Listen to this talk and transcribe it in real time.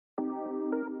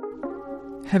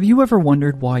Have you ever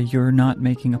wondered why you're not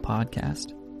making a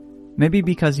podcast? Maybe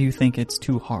because you think it's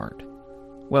too hard.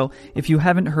 Well, if you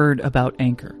haven't heard about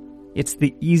Anchor, it's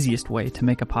the easiest way to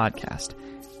make a podcast.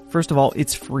 First of all,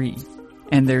 it's free,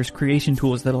 and there's creation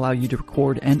tools that allow you to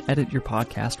record and edit your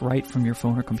podcast right from your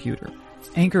phone or computer.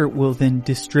 Anchor will then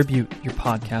distribute your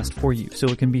podcast for you, so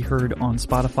it can be heard on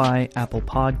Spotify, Apple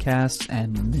Podcasts,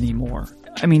 and many more.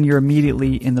 I mean, you're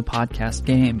immediately in the podcast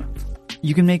game.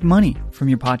 You can make money from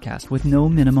your podcast with no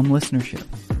minimum listenership.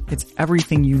 It's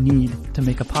everything you need to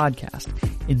make a podcast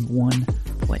in one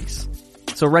place.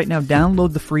 So right now,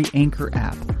 download the free Anchor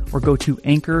app or go to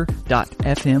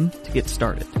anchor.fm to get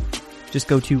started. Just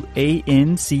go to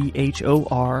anchor.fm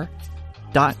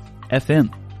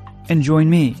and join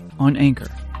me on Anchor.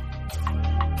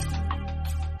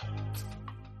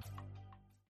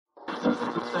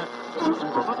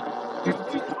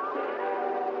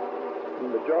 The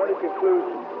majority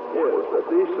conclusion is that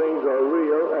these things are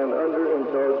real and under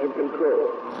intelligent control.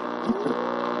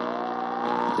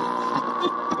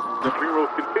 We will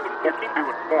continue to keep you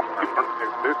informed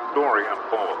as this story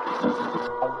unfolds.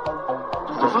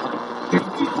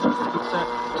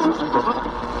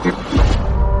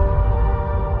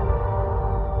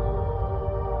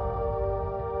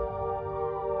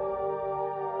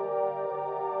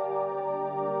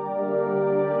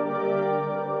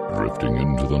 Drifting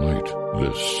into the night,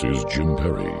 this is Jim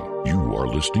Perry. You are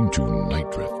listening to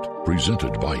Night Drift,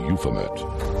 presented by Euphomet.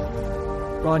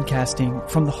 Broadcasting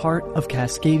from the heart of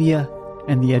Cascadia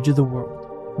and the edge of the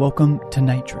world. Welcome to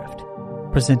Night Drift,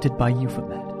 presented by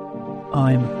Euphomet.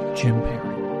 I'm Jim Perry.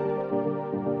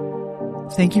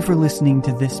 Thank you for listening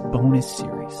to this bonus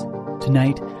series.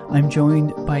 Tonight, I'm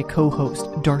joined by co-host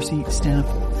Darcy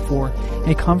Staniforth for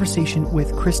a conversation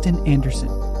with Kristen Anderson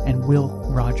and Will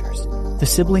Rogers, the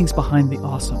siblings behind the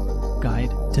awesome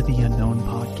Guide to the Unknown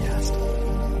podcast.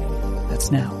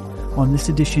 That's now on this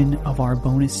edition of our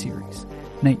bonus series,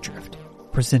 Night Drift,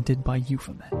 presented by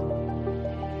Euphomet.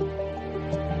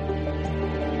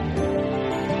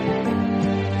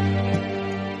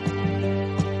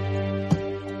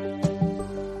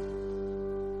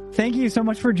 Thank you so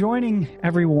much for joining,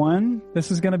 everyone. This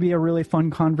is going to be a really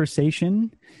fun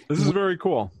conversation. This is very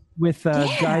cool. With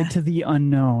Guide to the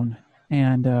Unknown.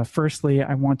 And firstly,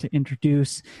 I want to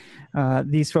introduce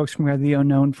these folks from Guide to the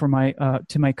Unknown for my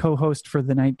to my co-host for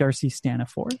the night, Darcy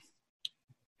Staniforth.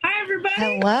 Hi, everybody.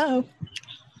 Hello.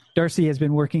 Darcy has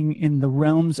been working in the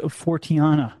realms of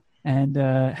Fortiana and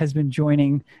has been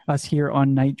joining us here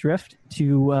on Night Drift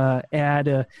to add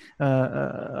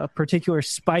a particular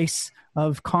spice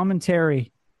of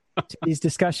commentary to these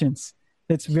discussions.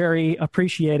 That's very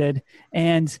appreciated.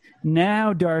 And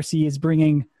now Darcy is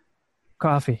bringing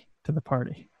coffee to the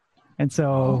party. And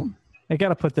so I got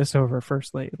to put this over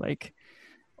firstly. Like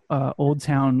Old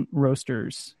Town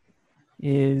Roasters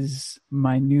is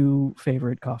my new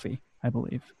favorite coffee, I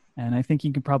believe. And I think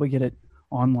you can probably get it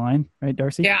online, right,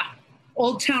 Darcy? Yeah.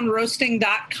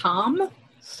 oldtownroasting.com.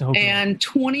 So good. And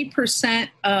 20%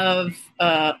 of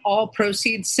all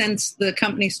proceeds since the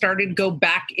company started go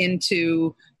back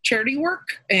into charity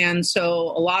work. And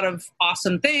so a lot of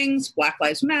awesome things, Black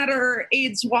Lives Matter,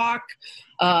 AIDS Walk,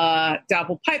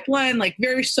 Dabble Pipeline, like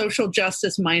very social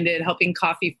justice minded, helping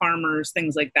coffee farmers,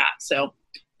 things like that. So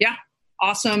yeah,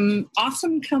 awesome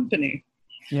company.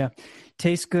 Yeah.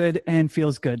 Tastes good and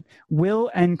feels good. Will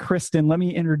and Kristen, let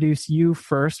me introduce you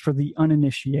first for the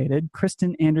uninitiated.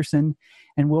 Kristen Anderson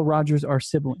and Will Rogers are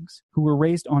siblings who were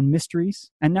raised on mysteries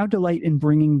and now delight in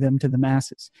bringing them to the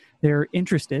masses. They're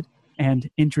interested and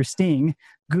interesting,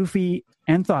 goofy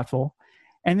and thoughtful,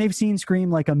 and they've seen Scream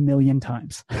like 1,000,000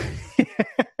 times.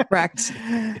 Correct.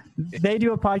 They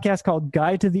do a podcast called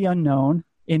Guide to the Unknown,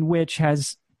 in which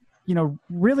has,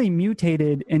 really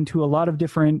mutated into a lot of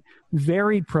different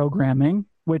varied programming,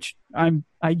 which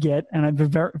I get and I'm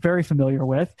very, very familiar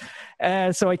with.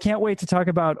 So I can't wait to talk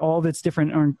about all of its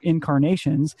different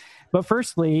incarnations. But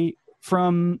firstly,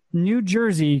 from New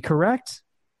Jersey, correct?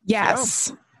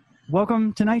 Yes. Oh.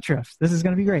 Welcome to Night Drift. This is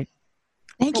going to be great.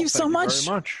 Thank you so much.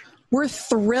 Very much. We're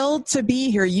thrilled to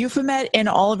be here. Euphomet in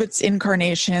all of its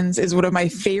incarnations is one of my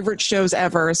favorite shows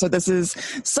ever. So this is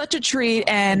such a treat.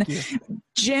 And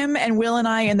Jim and Will and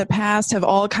I in the past have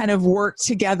all kind of worked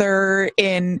together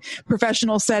in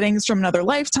professional settings from another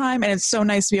lifetime. And it's so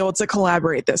nice to be able to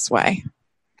collaborate this way.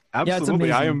 Absolutely.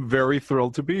 Yeah, I am very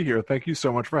thrilled to be here. Thank you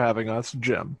so much for having us,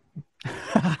 Jim.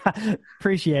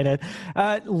 Appreciate it.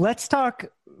 Let's talk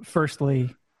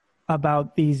firstly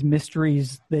about these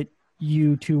mysteries that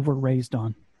you two were raised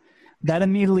on. That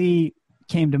immediately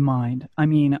came to mind. I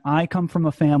mean, I come from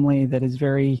a family that is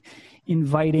very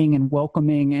inviting and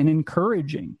welcoming and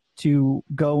encouraging to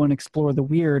go and explore the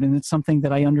weird. And it's something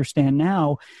that I understand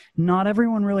now. Not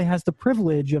everyone really has the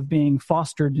privilege of being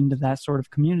fostered into that sort of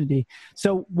community.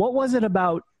 So what was it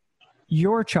about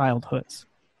your childhoods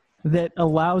that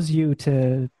allows you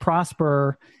to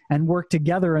prosper and work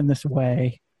together in this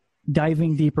way,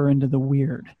 diving deeper into the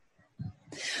weird?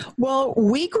 Well,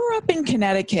 we grew up in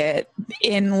Connecticut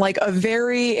in like a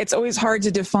very, it's always hard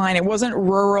to define. It wasn't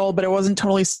rural, but it wasn't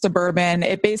totally suburban.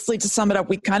 It basically, to sum it up,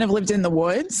 we kind of lived in the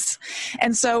woods.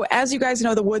 And so, as you guys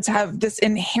know, the woods have this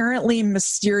inherently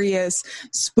mysterious,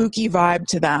 spooky vibe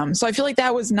to them. So I feel like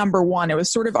that was number one. It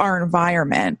was sort of our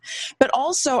environment. But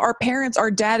also our parents, our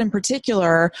dad in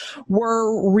particular,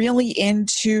 were really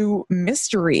into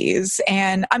mysteries.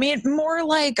 And I mean, more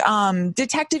like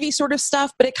detective-y sort of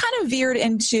stuff, but it kind of veered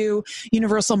into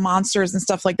Universal monsters and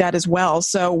stuff like that as well.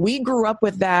 So we grew up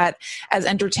with that as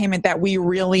entertainment that we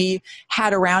really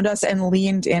had around us and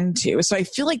leaned into. So I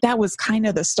feel like that was kind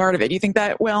of the start of it. You think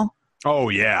that, Will? Oh,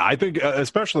 yeah. I think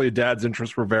especially Dad's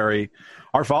interests were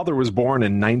our father was born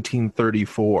in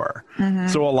 1934. Mm-hmm.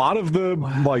 So a lot of the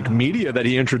like media that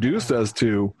he introduced us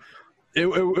to, it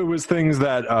was things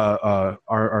that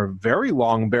are very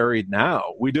long buried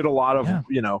now. We did a lot of,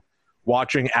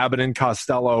 watching Abbott and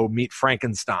Costello meet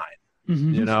Frankenstein.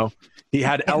 Mm-hmm. He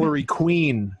had Ellery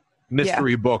Queen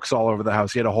mystery books all over the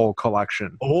house. He had a whole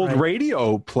collection. Old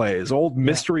radio plays, old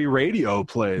mystery radio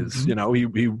plays.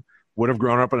 Mm-hmm. He would have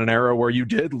grown up in an era where you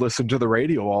did listen to the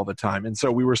radio all the time. And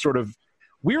so we were sort of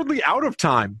weirdly out of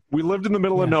time. We lived in the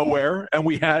middle of nowhere, and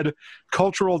we had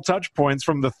cultural touch points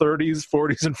from the 30s,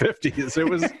 40s, and 50s.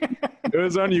 It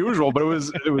was unusual, but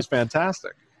it was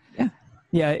fantastic.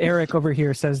 Yeah, Eric over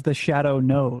here says the shadow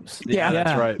knows. Yeah,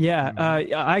 that's right. Yeah,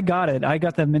 I got it. I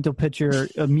got the mental picture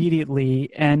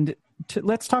immediately. And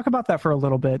let's talk about that for a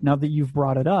little bit now that you've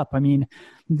brought it up. I mean,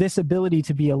 this ability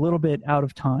to be a little bit out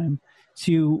of time,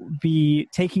 to be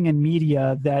taking in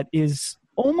media that is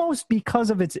almost, because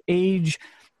of its age,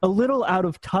 a little out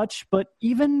of touch, but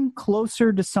even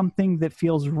closer to something that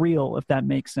feels real, if that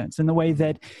makes sense, in the way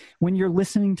that when you're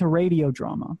listening to radio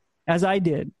drama, as I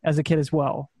did as a kid as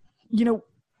well,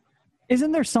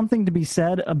 isn't there something to be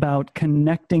said about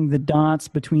connecting the dots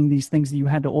between these things that you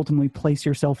had to ultimately place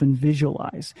yourself and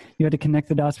visualize? You had to connect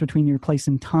the dots between your place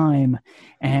in time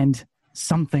and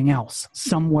something else,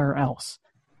 somewhere else.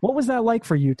 What was that like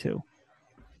for you two?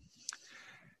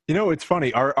 It's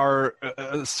funny. Our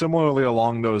similarly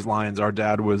along those lines, our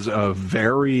dad was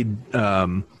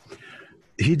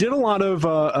he did a lot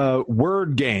of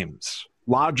word games,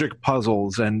 logic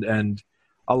puzzles, and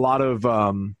a lot of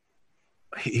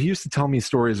he used to tell me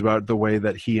stories about the way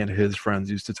that he and his friends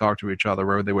used to talk to each other,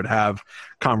 where they would have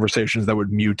conversations that would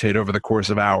mutate over the course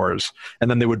of hours,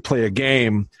 and then they would play a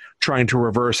game trying to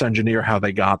reverse engineer how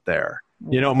they got there.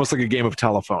 Almost like a game of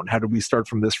telephone. How did we start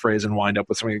from this phrase and wind up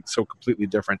with something so completely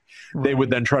different? Right. They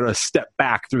would then try to step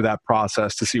back through that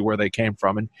process to see where they came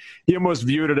from. And he almost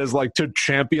viewed it as like to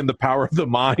champion the power of the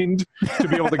mind to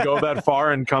be able to go that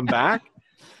far and come back.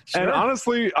 Sure. And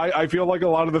honestly, I feel like a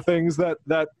lot of the things that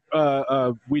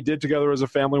we did together as a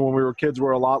family when we were kids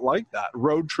were a lot like that.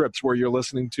 Road trips where you're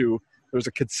listening to, there's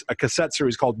a cassette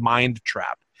series called Mind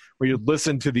Trap, where you'd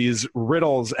listen to these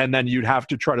riddles and then you'd have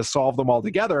to try to solve them all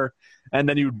together. And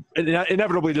then you'd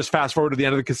inevitably just fast forward to the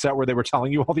end of the cassette where they were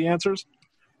telling you all the answers.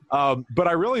 But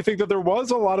I really think that there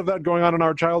was a lot of that going on in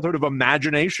our childhood, of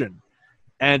imagination.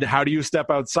 And how do you step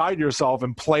outside yourself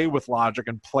and play with logic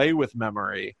and play with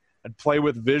memory and play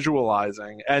with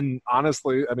visualizing? And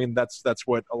honestly, I mean, that's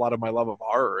what a lot of my love of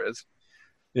horror is.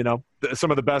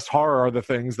 Some of the best horror are the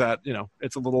things that,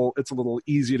 it's a little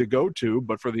easy to go to,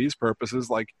 but for these purposes,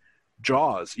 like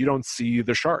Jaws, you don't see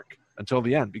the shark until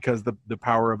the end because the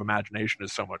power of imagination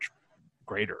is so much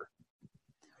greater.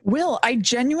 Will, I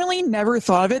genuinely never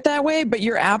thought of it that way, but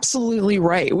you're absolutely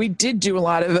right. We did do a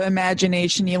lot of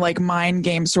imagination-y, like mind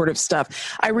game sort of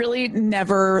stuff. I really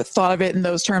never thought of it in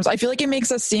those terms. I feel like it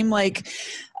makes us seem like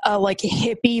a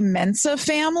hippie Mensa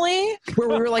family where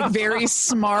we were like very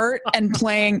smart and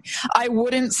playing. I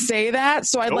wouldn't say that,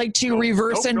 so I'd like to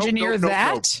reverse engineer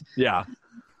that. Yeah.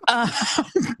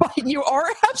 But you are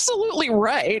absolutely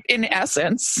right in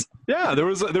essence. Yeah, there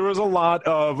was a lot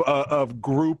of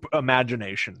group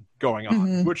imagination going on,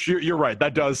 mm-hmm. which you're right.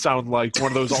 That does sound like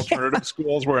one of those alternative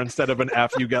schools where instead of an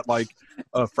F, you get like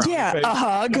a frown face. A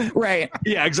hug, right?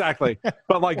 Yeah, exactly.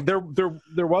 But like there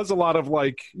was a lot of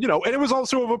like, and it was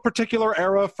also of a particular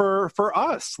era for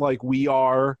us. Like we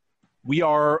are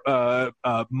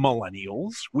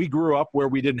millennials. We grew up where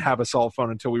we didn't have a cell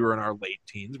phone until we were in our late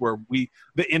teens, where the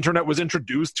internet was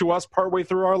introduced to us partway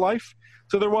through our life.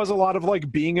 So there was a lot of like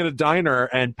being in a diner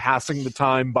and passing the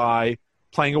time by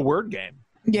playing a word game.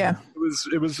 Yeah.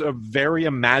 It was a very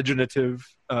imaginative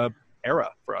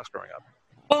era for us growing up.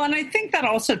 Well, and I think that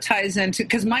also ties into,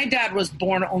 because my dad was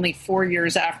born only 4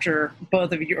 years after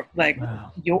both of you, like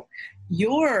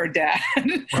your dad.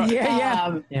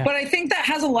 Yeah. But I think that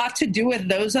has a lot to do with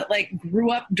those that like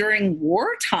grew up during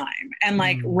wartime and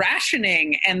like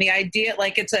rationing, and the idea,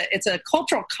 like it's a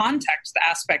cultural context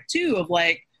aspect too of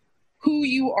like who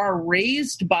you are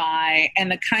raised by and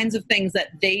the kinds of things that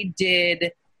they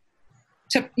did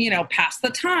to, pass the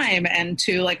time. And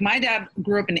to, like, my dad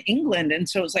grew up in England, and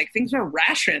so it was like things were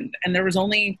rationed and there was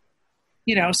only,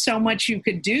 so much you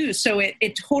could do. So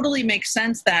it totally makes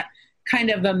sense that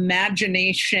kind of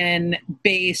imagination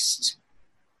based,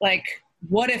 like,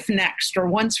 what if next, or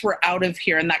once we're out of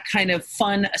here, and that kind of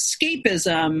fun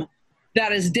escapism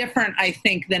that is different, I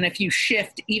think, than if you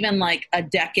shift even like a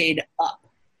decade up.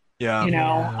 Yeah.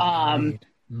 Right.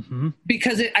 Mm-hmm.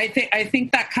 Because I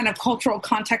think that kind of cultural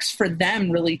context for them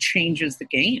really changes the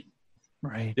game.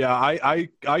 Right. Yeah,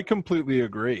 I completely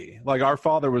agree. Like, our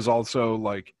father was also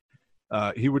like,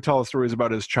 he would tell us stories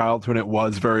about his childhood. It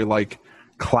was very like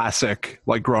classic,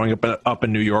 like growing up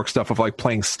in New York stuff of like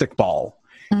playing stickball.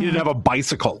 He didn't have a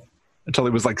bicycle until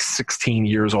he was like 16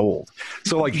 years old.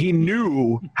 So like he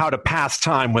knew how to pass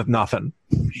time with nothing.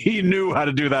 He knew how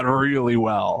to do that really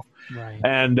well. Right.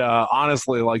 And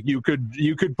honestly, like you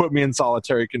could put me in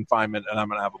solitary confinement and I'm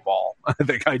gonna have a ball. I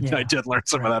think I did learn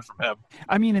some of that from him.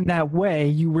 I mean, in that way,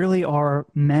 you really are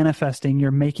manifesting.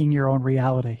 You're making your own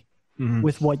reality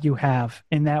with what you have.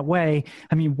 In that way,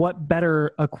 I mean, what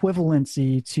better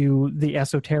equivalency to the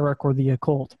esoteric or the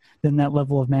occult than that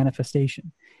level of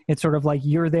manifestation? It's sort of like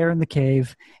you're there in the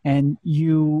cave and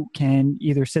you can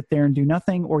either sit there and do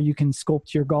nothing, or you can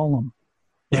sculpt your golem.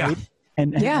 Right?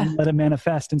 Yeah. And let it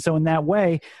manifest. And so in that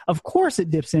way, of course, it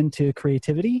dips into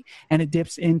creativity, and it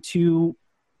dips into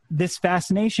this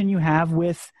fascination you have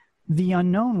with the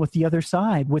unknown, with the other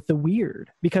side, with the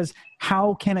weird, because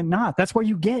how can it not? That's where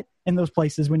you get in those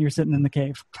places when you're sitting in the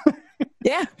cave.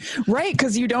 Yeah, right.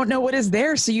 Because you don't know what is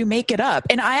there, so you make it up.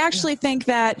 And I actually think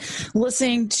that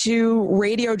listening to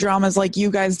radio dramas like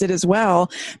you guys did as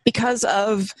well, because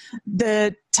of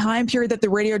the time period that the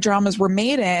radio dramas were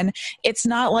made in, it's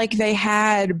not like they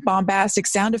had bombastic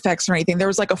sound effects or anything. There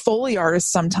was like a Foley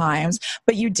artist sometimes,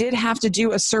 but you did have to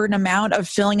do a certain amount of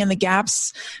filling in the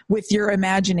gaps with your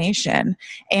imagination.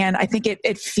 And I think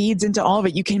it feeds into all of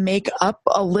it. You can make up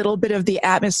a little bit of the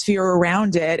atmosphere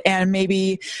around it. And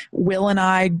maybe Will and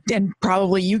I, and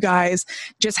probably you guys,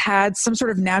 just had some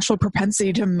sort of natural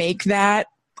propensity to make that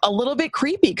a little bit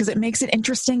creepy because it makes it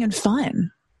interesting and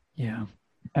fun. Yeah.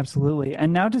 Absolutely.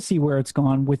 And now to see where it's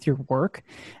gone with your work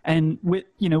and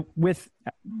with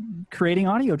creating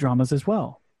audio dramas as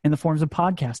well in the forms of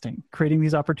podcasting, creating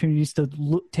these opportunities to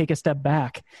take a step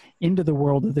back into the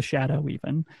world of the shadow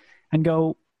even and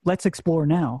go, let's explore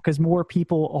now, because more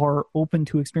people are open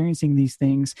to experiencing these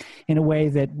things in a way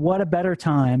that what a better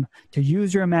time to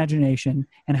use your imagination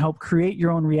and help create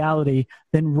your own reality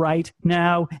than right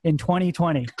now in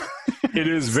 2020. It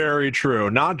is very true.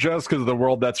 Not just because of the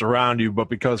world that's around you, but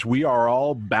because we are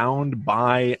all bound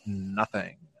by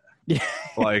nothing. Yeah.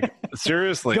 Like,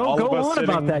 seriously. Go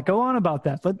on about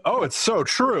that. Oh, it's so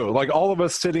true. Like, all of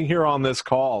us sitting here on this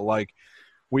call, like,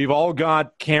 we've all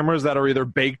got cameras that are either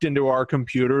baked into our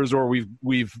computers or we've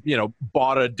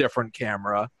bought a different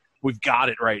camera. We've got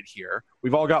it right here.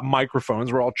 We've all got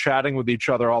microphones. We're all chatting with each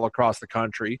other all across the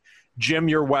country. Jim,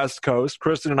 you're West Coast.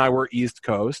 Kristen and I were East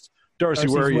Coast. Darcy,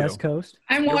 where are you? West Coast.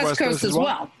 I'm West Coast as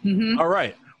well. Mm-hmm. All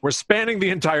right. We're spanning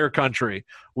the entire country.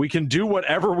 We can do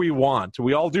whatever we want.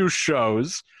 We all do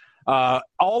shows. All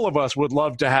of us would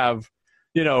love to have,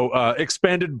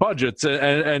 expanded budgets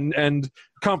and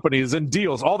companies and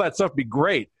deals. All that stuff be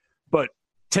great. But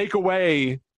take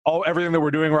away everything that we're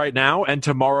doing right now, and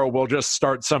tomorrow we'll just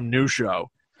start some new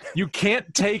show. You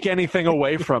can't take anything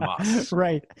away from us.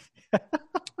 Right.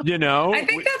 I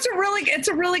think it's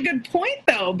a really good point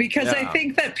though, because I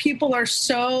think that people are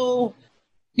so,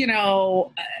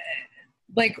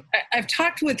 like I've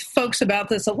talked with folks about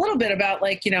this a little bit about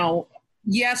like,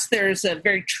 yes, there's a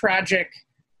very tragic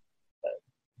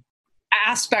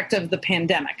aspect of the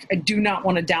pandemic. I do not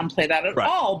want to downplay that at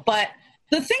all. But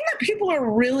the thing that people are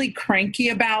really cranky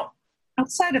about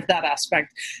outside of that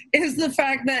aspect is the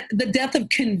fact that the death of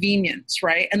convenience,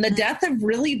 right? And the death of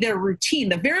really their routine,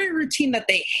 the very routine that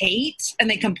they hate and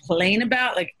they complain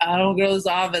about, like, I don't go to this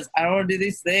office. I don't want to do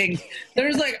these things.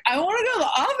 There's like, I want to go to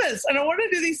the office and I want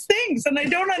to do these things. And I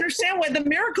don't understand why the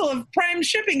miracle of prime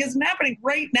shipping isn't happening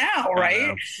right now,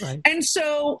 right? Right. And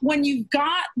so when you've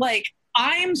got like,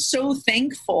 I'm so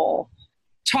thankful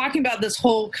talking about this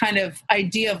whole kind of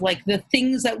idea of like the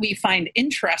things that we find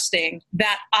interesting,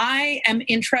 that I am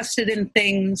interested in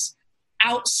things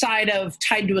outside of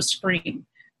tied to a screen.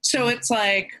 So it's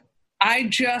like, I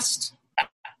just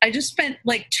spent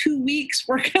like 2 weeks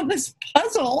working on this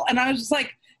puzzle, and I was just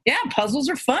like, yeah, puzzles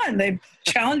are fun. They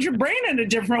challenge your brain in a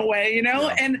different way, you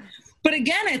know? Yeah. But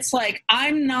again, it's like, I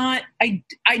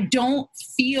don't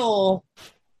feel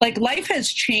like life has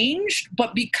changed,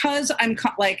 but because I'm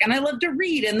and I love to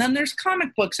read, and then there's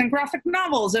comic books and graphic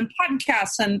novels and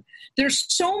podcasts, and there's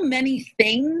so many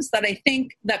things that I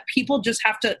think that people just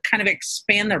have to kind of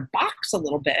expand their box a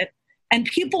little bit. And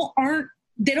people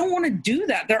they don't want to do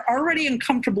that. They're already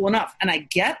uncomfortable enough. And I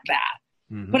get that.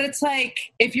 Mm-hmm. But it's like,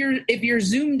 if you're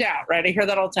zoomed out, right? I hear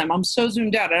that all the time. I'm so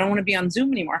zoomed out. I don't want to be on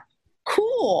Zoom anymore.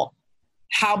 Cool.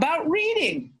 How about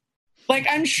reading? Like,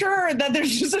 I'm sure that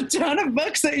there's just a ton of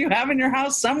books that you have in your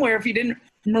house somewhere, if you didn't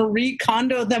Marie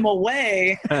Kondo them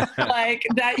away, like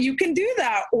that you can do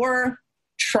that. Or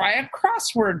try a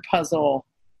crossword puzzle.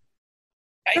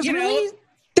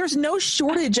 There's no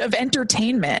shortage of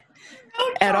entertainment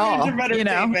at all. You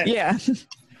know? Yeah.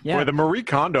 Yeah. Boy, the Marie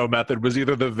Kondo method was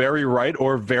either the very right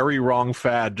or very wrong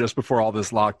fad just before all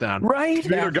this lockdown. Right.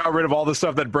 You either got rid of all the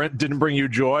stuff that didn't bring you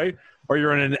joy, or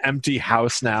you're in an empty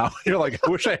house now. You're like,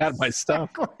 I wish I had my stuff.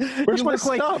 Where's my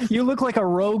stuff? You look like a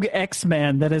rogue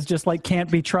X-Man that is just like can't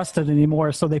be trusted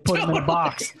anymore, so they put him in a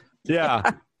box.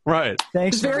 Yeah, right.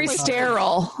 Thanks. It's very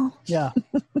sterile. Yeah.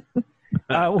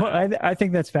 I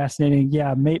think that's fascinating.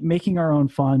 Yeah, making our own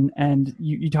fun, and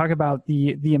you talk about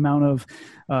the amount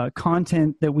of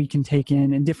content that we can take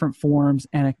in different forms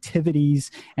and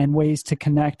activities and ways to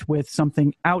connect with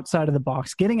something outside of the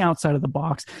box, getting outside of the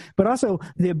box, but also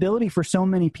the ability for so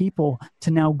many people to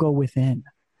now go within,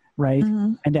 right?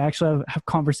 Mm-hmm. And to actually have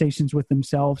conversations with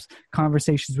themselves,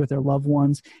 conversations with their loved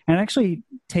ones, and actually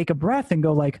take a breath and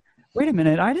go like, wait a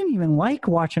minute, I didn't even like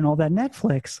watching all that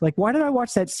Netflix. Like, why did I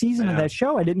watch that season of that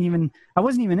show? I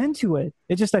wasn't even into it.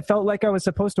 I felt like I was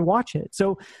supposed to watch it.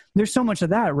 So there's so much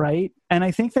of that, right? And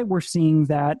I think that we're seeing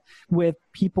that with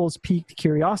people's piqued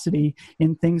curiosity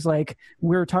in things like,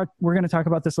 we're going to talk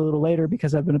about this a little later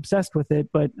because I've been obsessed with it,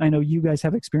 but I know you guys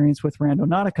have experience with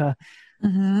Randonautica.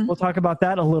 Mm-hmm. We'll talk about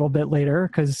that a little bit later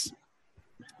because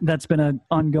that's been an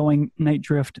ongoing Night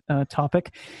Drift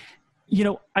topic. You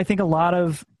know, I think a lot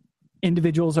of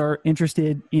individuals are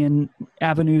interested in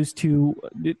avenues to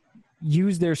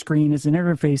use their screen as an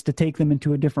interface to take them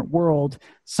into a different world.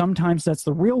 Sometimes that's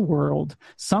the real world.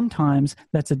 Sometimes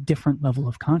that's a different level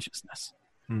of consciousness.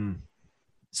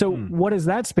 What is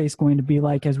that space going to be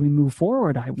like as we move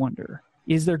forward, I wonder?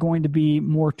 Is there going to be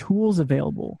more tools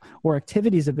available or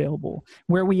activities available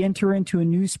where we enter into a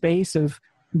new space of,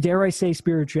 dare I say,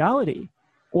 spirituality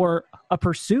or a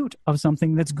pursuit of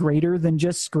something that's greater than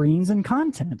just screens and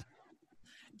content?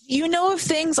 Do you know of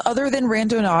things other than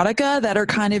Randonautica that are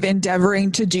kind of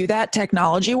endeavoring to do that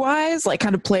technology-wise, like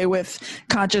kind of play with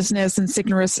consciousness and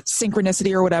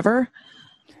synchronicity or whatever?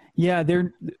 Yeah,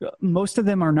 most of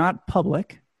them are not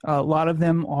public. A lot of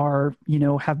them are,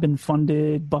 have been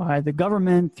funded by the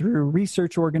government through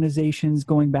research organizations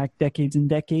going back decades and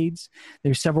decades.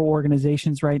 There's several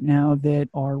organizations right now that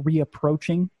are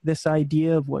reapproaching this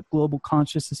idea of what global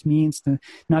consciousness means to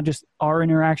not just our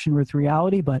interaction with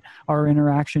reality, but our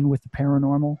interaction with the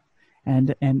paranormal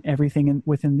and everything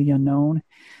within the unknown.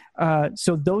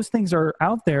 So those things are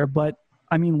out there, but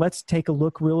I mean, let's take a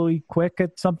look really quick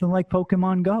at something like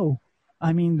Pokemon Go.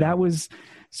 I mean, that was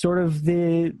sort of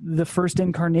the first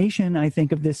incarnation, I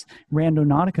think, of this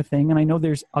Randonautica thing. And I know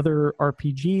there's other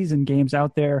RPGs and games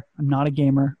out there. I'm not a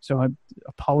gamer, so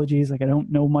apologies. Like, I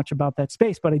don't know much about that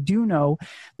space, but I do know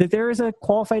that there is a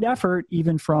qualified effort,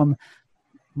 even from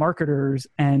marketers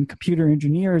and computer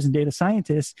engineers and data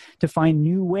scientists, to find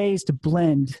new ways to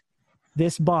blend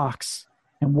this box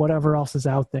and whatever else is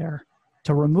out there,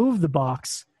 to remove the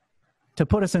box, to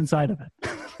put us inside of it.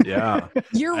 Yeah.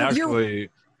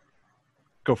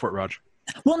 Go for it, Raj.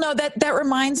 Well, no, that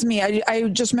reminds me. I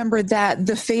just remembered that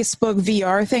the Facebook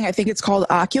VR thing, I think it's called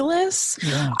Oculus.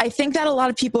 Yeah. I think that a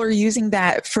lot of people are using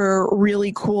that for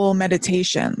really cool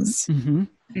meditations.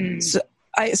 Mm-hmm.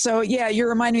 So yeah, you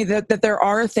remind me that there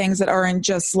are things that aren't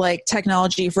just like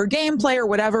technology for gameplay or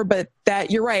whatever, but that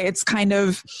you're right. It's kind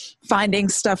of finding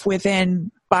stuff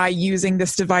within by using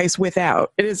this device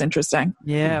without. It is interesting.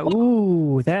 Yeah.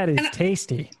 Ooh, that is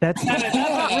tasty. That's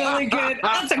really good.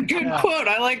 That's a good quote.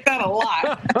 I like that a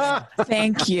lot.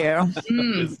 Thank you.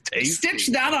 Stitch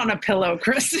that on a pillow,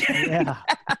 Kristen. Yeah.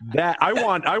 That I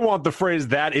want the phrase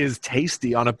 "that is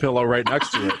tasty" on a pillow right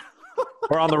next to it,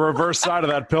 or on the reverse side of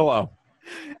that pillow.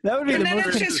 That would be And the then most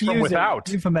it's just confusing. from without.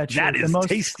 Euphomet show. That The is most-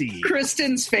 tasty.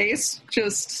 Kristen's face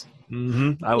just I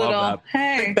little, love that.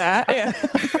 hey. Like that.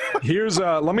 Yeah. Here's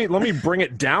let me bring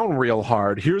it down real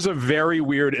hard. Here's a very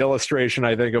weird illustration,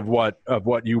 I think, of what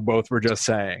you both were just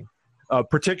saying.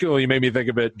 Particularly made me think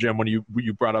of it, Jim, when you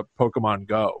brought up Pokemon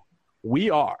Go. We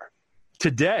are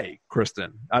today,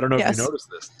 Kristen. I don't know if you noticed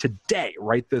this. Today,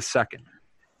 right this second,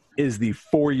 is the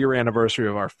 4-year anniversary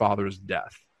of our father's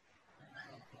death.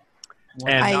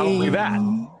 And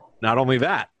not only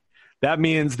that, that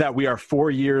means that we are 4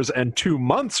 years and 2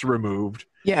 months removed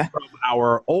from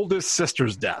our oldest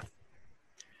sister's death.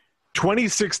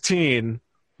 2016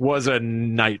 was a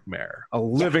nightmare, a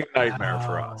living nightmare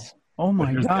for us. Oh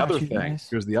my gosh.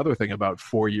 Here's the other thing about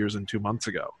 4 years and 2 months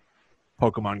ago.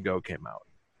 Pokemon Go came out.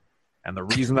 And the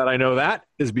reason that I know that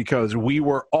is because we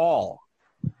were all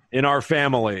in our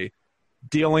family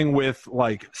dealing with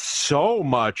like so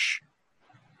much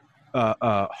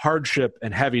hardship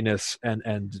and heaviness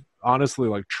and honestly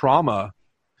like trauma,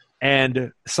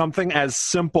 and something as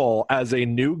simple as a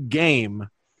new game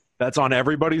that's on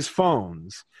everybody's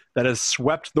phones that has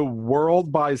swept the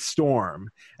world by storm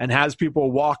and has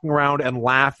people walking around and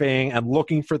laughing and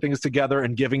looking for things together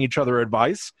and giving each other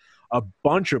advice. A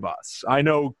bunch of us, I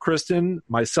know Kristen,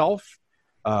 myself,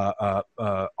 our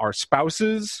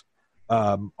spouses,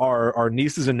 our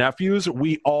nieces and nephews,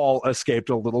 we all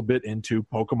escaped a little bit into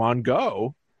Pokemon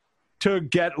Go to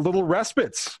get little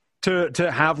respites,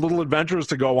 to have little adventures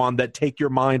to go on that take your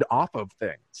mind off of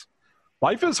things.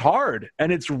 Life is hard,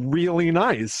 and it's really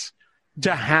nice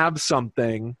to have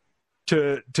something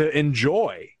to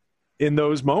enjoy in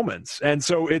those moments. And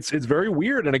so it's very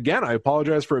weird. And again, I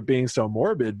apologize for it being so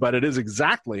morbid, but it is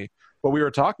exactly what we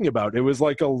were talking about. It was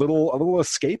like a little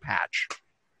escape hatch.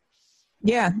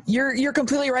 Yeah, you're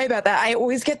completely right about that. I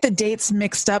always get the dates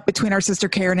mixed up between our sister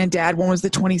Karen and Dad. One was the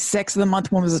 26th of the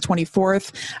month, one was the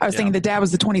 24th. I was thinking the Dad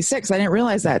was the 26th. I didn't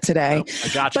realize that today. No, I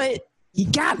got you. But you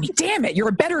got me. Damn it. You're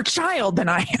a better child than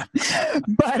I am.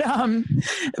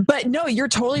 But no, you're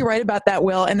totally right about that,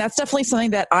 Will. And that's definitely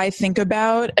something that I think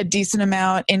about a decent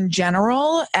amount in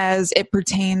general as it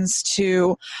pertains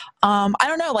to, I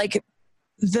don't know, like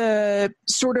the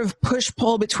sort of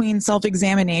push-pull between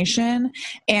self-examination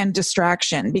and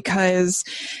distraction, because,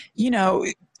 you know,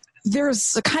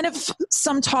 there's a kind of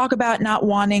some talk about not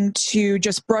wanting to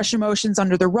just brush emotions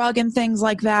under the rug and things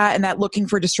like that, and that looking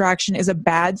for distraction is a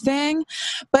bad thing.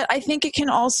 But I think it can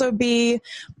also be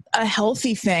a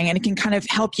healthy thing, and it can kind of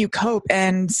help you cope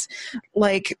and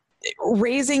like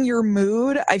raising your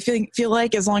mood. I feel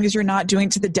like as long as you're not doing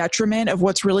to the detriment of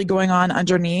what's really going on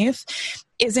underneath,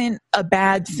 isn't a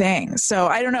bad thing. So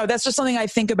I don't know. That's just something I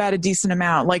think about a decent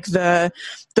amount, like the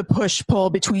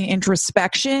push-pull between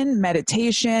introspection,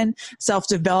 meditation,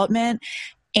 self-development,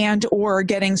 and or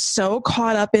getting so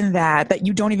caught up in that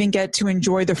you don't even get to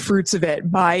enjoy the fruits of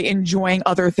it by enjoying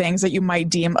other things that you might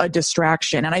deem a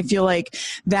distraction. And I feel like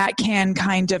that can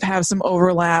kind of have some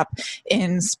overlap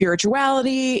in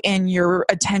spirituality, in your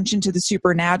attention to the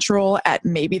supernatural at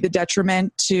maybe the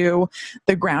detriment to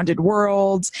the grounded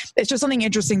world. It's just something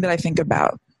interesting that I think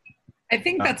about. I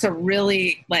think that's a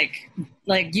really like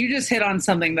you just hit on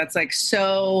something that's like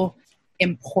so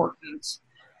important.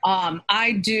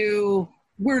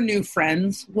 We're new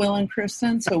friends, Will and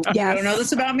Kristen, so you don't know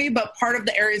this about me, but part of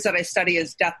the areas that I study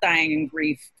is death, dying, and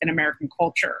grief in American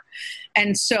culture.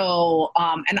 And so,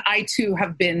 and I too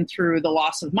have been through the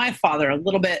loss of my father a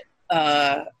little bit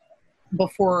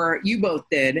before you both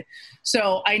did.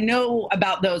 So I know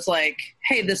about those, like,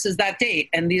 hey, this is that date,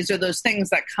 and these are those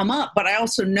things that come up. But I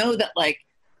also know that, like,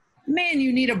 man,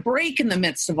 you need a break in the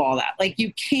midst of all that. Like,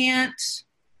 you can't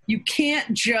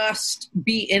just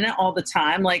be in it all the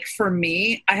time. Like for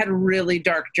me, I had really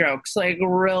dark jokes, like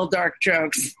real dark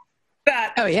jokes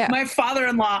that my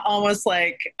father-in-law almost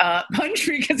like punched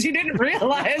me because he didn't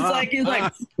realize, like, he's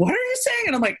like, what are you saying?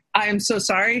 And I'm like, I am so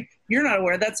sorry. You're not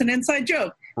aware. That's an inside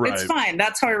joke. Right. It's fine.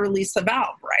 That's how I release the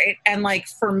valve. Right. And like,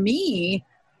 for me,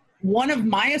 one of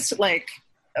my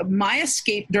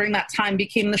escape during that time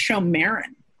became the show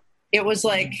Marin. It was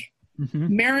like,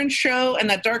 Marin's show and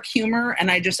that dark humor,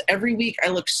 and I just every week I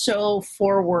look so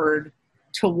forward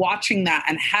to watching that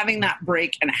and having that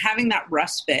break and having that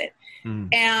respite.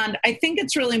 And I think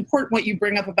it's really important what you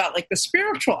bring up about like the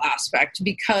spiritual aspect,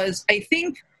 because I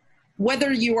think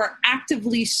whether you are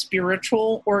actively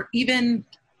spiritual or even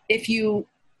if you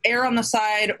err on the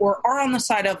side or are on the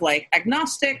side of like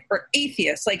agnostic or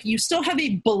atheist, like you still have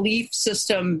a belief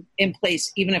system in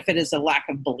place, even if it is a lack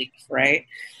of belief, right?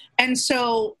 And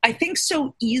so I think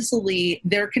so easily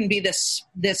there can be this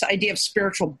idea of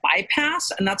spiritual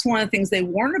bypass. And that's one of the things they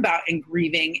warn about in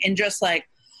grieving, and just like,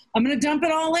 I'm going to dump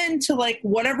it all into like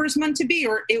whatever's meant to be,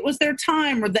 or it was their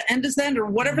time, or the end is the end, or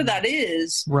whatever that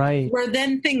is. Right. Where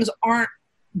then things aren't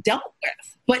dealt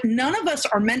with. But none of us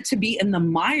are meant to be in the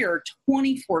mire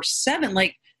 24/7.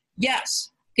 Like, yes,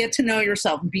 get to know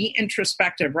yourself, be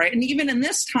introspective, right? And even in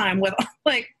this time with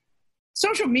like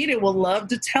social media will love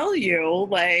to tell you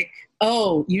like,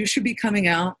 oh, you should be coming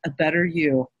out a better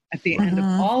you at the end of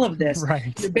all of this.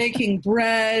 Right. You're baking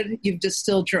bread, you've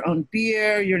distilled your own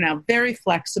beer, you're now very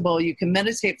flexible, you can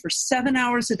meditate for 7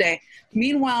 hours a day,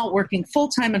 meanwhile working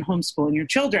full-time and homeschooling your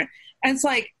children. And it's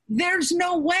like, there's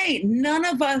no way, none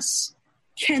of us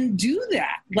can do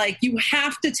that. Like, you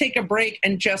have to take a break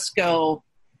and just go,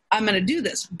 I'm going to do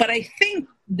this. But I think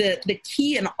the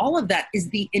key in all of that is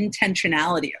the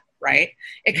intentionality of it, right?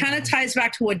 It kind of ties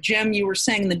back to what, Jim, you were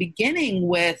saying in the beginning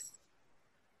with,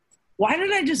 why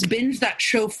did I just binge that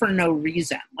show for no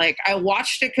reason? Like, I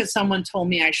watched it because someone told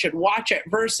me I should watch it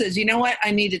versus, you know what,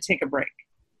 I need to take a break.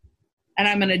 And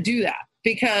I'm going to do that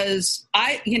because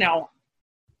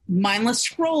mindless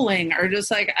scrolling or just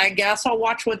like, I guess I'll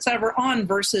watch what's ever on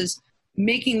versus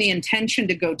making the intention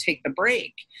to go take the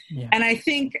break. Yeah. And I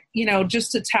think,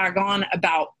 just to tag on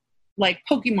about like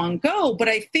Pokemon Go, but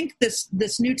I think this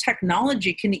new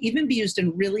technology can even be used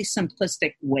in really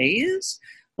simplistic ways.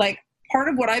 Like, part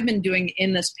of what I've been doing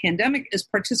in this pandemic is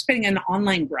participating in an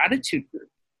online gratitude group.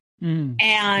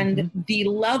 And the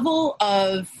level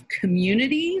of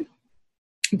community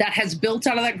that has built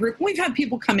out of that group, we've had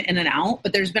people come in and out,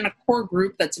 but there's been a core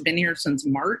group that's been here since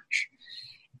March.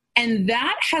 And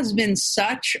that has been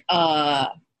such a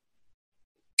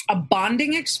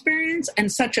bonding experience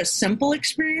and such a simple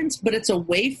experience, but it's a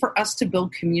way for us to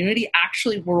build community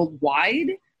actually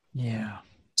worldwide. Yeah.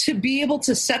 To be able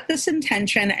to set this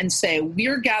intention and say,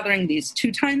 we're gathering these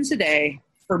 2 times a day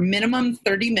for minimum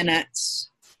 30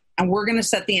 minutes, and we're going to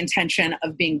set the intention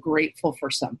of being grateful for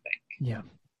something. Yeah.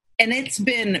 And it's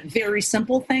been very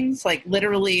simple things. Like,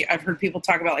 literally, I've heard people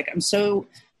talk about, like, I'm so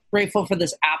grateful for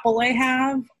this apple I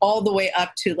have, all the way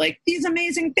up to, like, these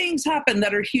amazing things happen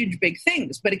that are huge, big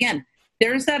things. But again,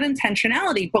 there's that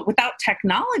intentionality. But without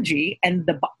technology and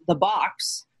the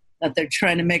box that they're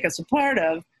trying to make us a part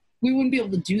of, we wouldn't be able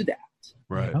to do that.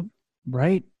 Right. Yep.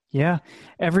 Right. Yeah.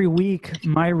 Every week,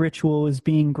 my ritual is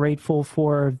being grateful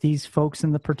for these folks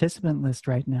in the participant list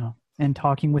right now and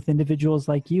talking with individuals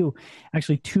like you.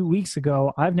 Actually, 2 weeks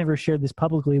ago, I've never shared this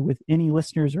publicly with any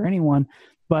listeners or anyone,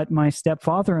 but my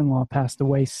stepfather-in-law passed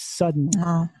away suddenly,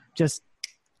 just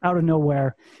out of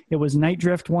nowhere. It was night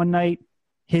drift one night,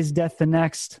 his death the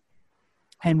next.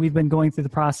 And we've been going through the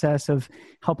process of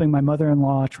helping my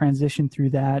mother-in-law transition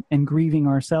through that and grieving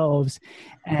ourselves.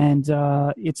 And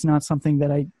it's not something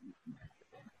that I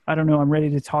don't know, I'm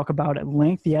ready to talk about at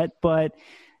length yet, but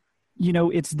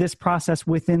it's this process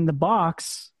within the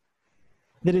box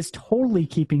that is totally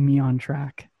keeping me on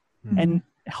track and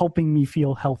helping me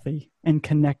feel healthy and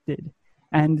connected,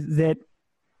 and that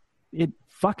it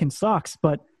fucking sucks,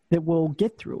 but that we'll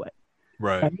get through it.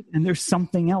 Right. And there's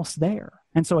something else there.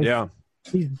 And so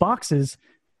these boxes,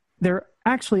 they're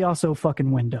actually also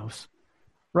fucking windows,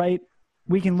 right?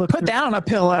 We can look. Put that on a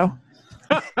pillow.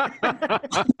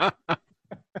 I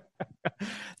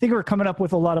think we're coming up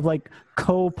with a lot of like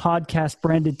co-podcast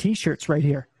branded T-shirts right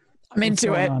here. I'm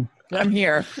into it. I'm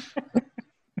here.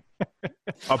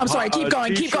 I'm sorry. Keep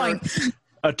going. Keep going.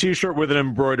 A T-shirt with an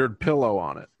embroidered pillow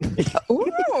on it.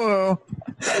 Ooh,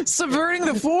 subverting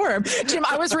the form. Jim,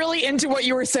 I was really into what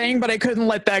you were saying, but I couldn't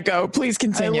let that go. Please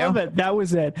continue. I love it. That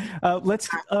was it.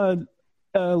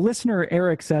 Listener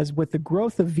Eric says, with the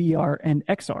growth of VR and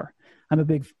XR, I'm a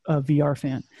big VR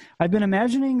fan. I've been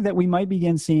imagining that we might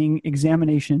begin seeing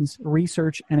examinations,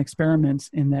 research, and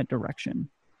experiments in that direction.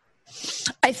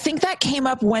 I think that came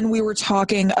up when we were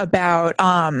talking about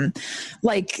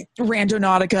like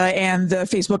Randonautica and the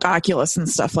Facebook Oculus and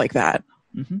stuff like that.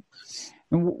 Mm-hmm.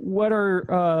 And what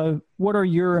are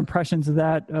your impressions of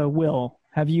that, Will?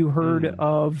 Have you heard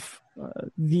of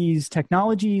these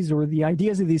technologies or the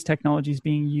ideas of these technologies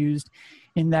being used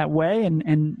in that way?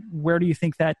 And where do you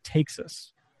think that takes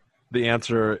us? The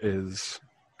answer is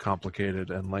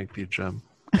complicated and lengthy, Jim.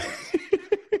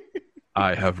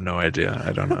 I have no idea.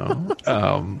 I don't know.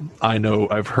 I know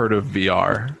I've heard of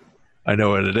VR. I know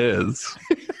what it is.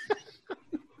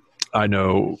 I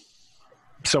know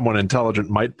someone intelligent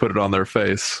might put it on their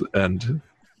face and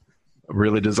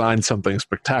really design something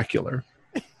spectacular.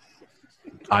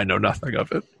 I know nothing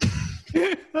of it.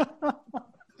 Yeah.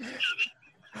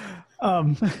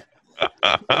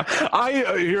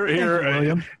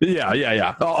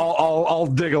 I'll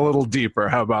dig a little deeper.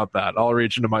 How about that? I'll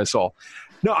reach into my soul.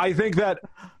 No, I think that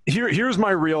here's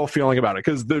my real feeling about it,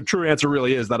 because the true answer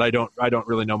really is that I don't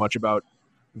really know much about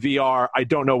VR. I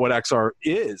don't know what XR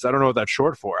is. I don't know what that's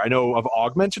short for. I know of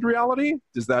augmented reality.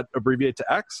 Does that abbreviate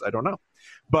to X? I don't know.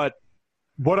 But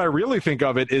what I really think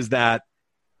of it is that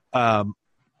I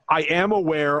am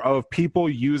aware of people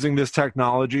using this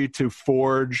technology to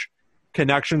forge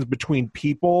connections between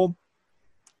people,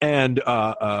 and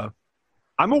I'm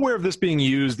aware of this being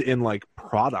used in like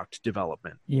product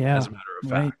development, as a matter of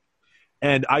fact. Right.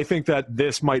 And I think that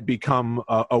this might become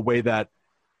a way that,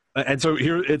 and so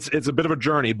here it's a bit of a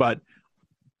journey, but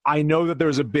I know that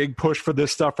there's a big push for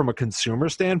this stuff from a consumer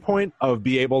standpoint of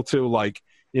be able to, like,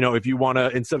 you know, if you want to,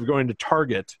 instead of going to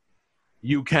Target,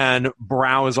 you can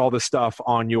browse all the stuff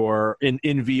on your in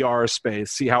VR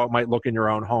space, see how it might look in your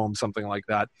own home, something like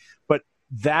that. But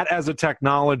that as a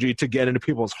technology to get into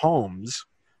people's homes,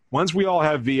 once we all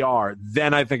have VR,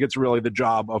 then I think it's really the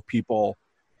job of people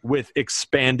with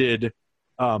expanded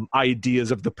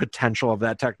ideas of the potential of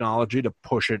that technology to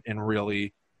push it in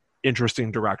really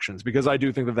interesting directions. Because I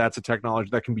do think that that's a technology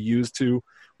that can be used to,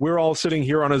 we're all sitting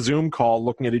here on a Zoom call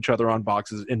looking at each other in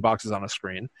boxes on a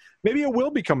screen. Maybe it will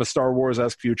become a Star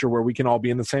Wars-esque future where we can all be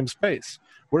in the same space.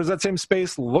 What does that same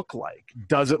space look like?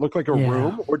 Does it look like a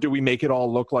room, or do we make it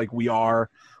all look like we are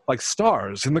like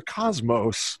stars in the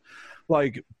cosmos?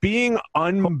 Like, being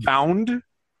unbound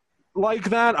like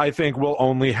that, I think, will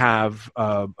only have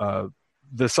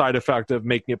the side effect of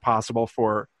making it possible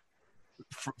for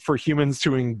humans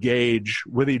to engage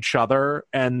with each other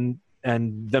and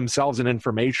themselves and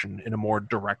information in a more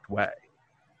direct way.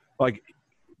 Like,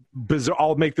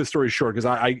 I'll make this story short, because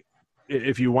I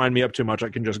if you wind me up too much, I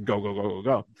can just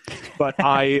go. But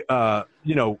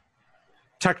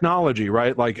technology,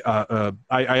 right? Like I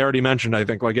already mentioned, I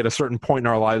think, like, at a certain point in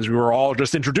our lives, we were all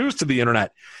just introduced to the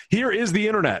internet. Here is the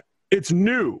internet. It's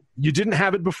new. You didn't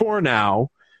have it before now.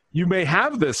 You may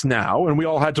have this now, and we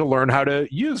all had to learn how to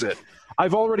use it.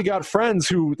 I've already got friends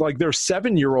who, like, their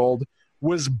 7-year-old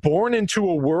was born into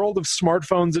a world of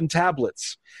smartphones and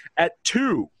tablets. At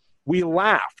 2, we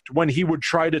laughed when he would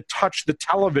try to touch the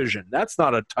television. That's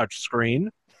not a touch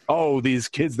screen. Oh, these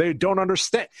kids, they don't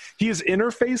understand. He is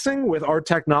interfacing with our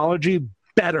technology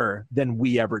better than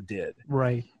we ever did.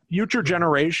 Right. Future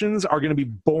generations are going to be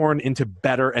born into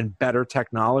better and better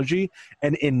technology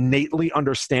and innately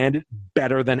understand it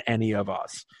better than any of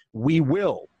us. We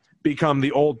will become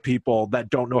the old people that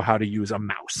don't know how to use a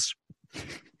mouse.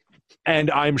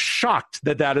 And I'm shocked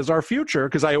that that is our future,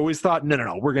 because I always thought,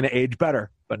 no, we're going to age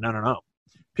better. But no.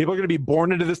 People are going to be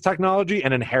born into this technology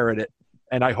and inherit it.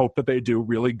 And I hope that they do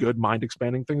really good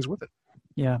mind-expanding things with it.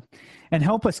 Yeah. And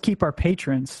help us keep our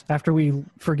patrons after we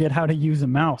forget how to use a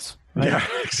mouse. Right? Yeah,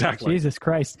 exactly. Jesus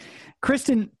Christ.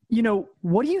 Kristen,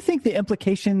 what do you think the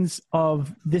implications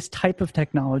of this type of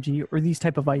technology, or these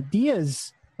type of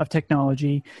ideas of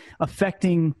technology,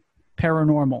 affecting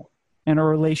paranormal and our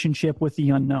relationship with the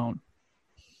unknown?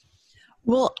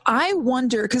 Well, I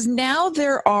wonder, because now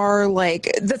there are, like,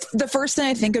 the first thing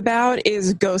I think about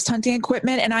is ghost hunting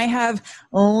equipment, and I have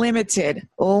limited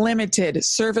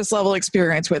surface level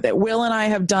experience with it. Will and I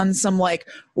have done some, like,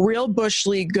 real bush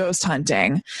league ghost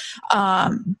hunting.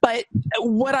 But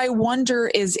what I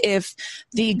wonder is if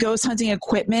the ghost hunting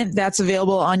equipment that's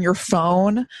available on your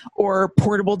phone or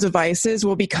portable devices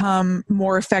will become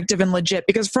more effective and legit.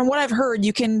 Because from what I've heard,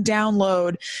 you can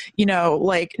download,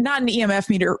 like, not an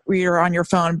EMF reader on your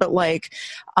phone, but like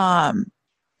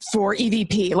for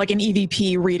EVP, like an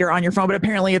EVP reader on your phone, but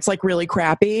apparently it's like really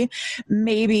crappy.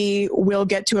 Maybe we'll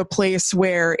get to a place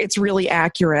where it's really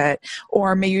accurate,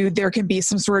 or maybe there can be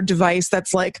some sort of device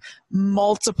that's like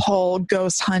multiple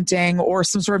ghost hunting or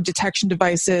some sort of detection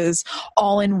devices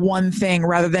all in one thing,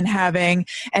 rather than having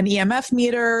an EMF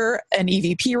meter, an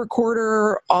EVP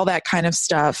recorder, all that kind of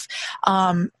stuff.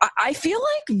 I feel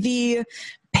like the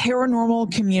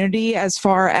paranormal community, as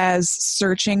far as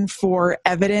searching for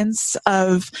evidence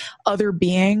of other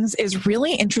beings, is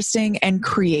really interesting and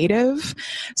creative.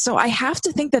 So I have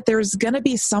to think that there's going to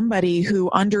be somebody who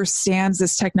understands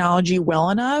this technology well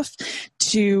enough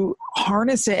to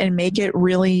harness it and make it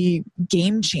really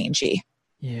game-changing.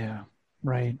 Yeah,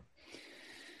 right.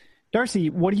 Darcy,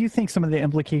 what do you think some of the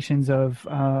implications of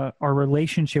our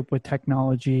relationship with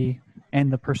technology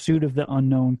and the pursuit of the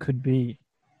unknown could be?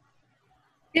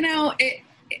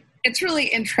 It's really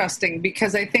interesting,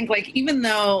 because I think, like, even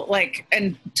though, like,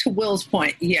 and to Will's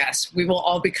point, yes, we will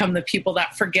all become the people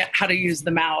that forget how to use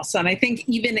the mouse. And I think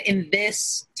even in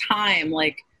this time,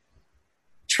 like,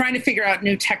 trying to figure out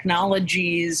new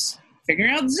technologies,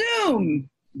 figuring out Zoom,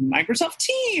 Microsoft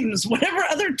Teams, whatever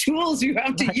other tools you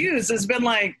have to use has been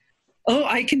like, oh,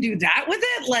 I can do that with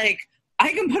it? Like,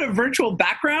 I can put a virtual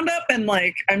background up and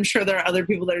like, I'm sure there are other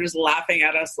people that are just laughing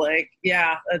at us like,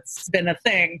 yeah, that's been a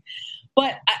thing.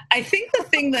 But I think the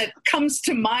thing that comes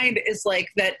to mind is like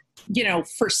that, you know,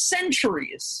 for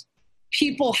centuries,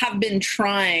 people have been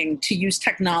trying to use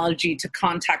technology to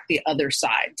contact the other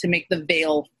side, to make the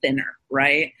veil thinner,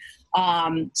 right?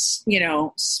 You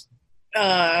know,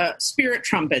 spirit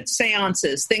trumpets,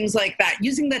 seances, things like that,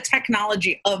 using the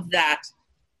technology of that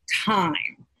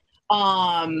time.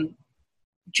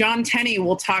 John Tenney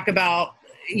will talk about,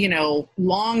 you know,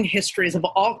 long histories of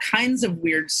all kinds of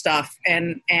weird stuff.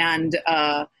 And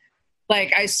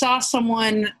like I saw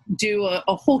someone do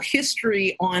a whole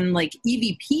history on like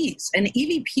EVPs and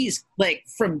EVPs like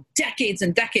from decades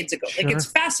and decades ago. Sure. Like it's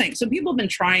fascinating. So people have been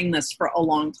trying this for a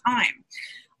long time.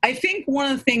 I think one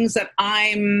of the things that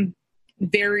I'm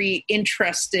very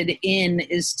interested in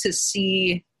is to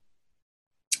see,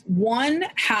 one,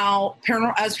 how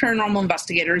as paranormal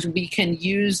investigators, we can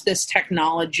use this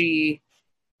technology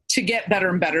to get better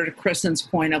and better, to Kristen's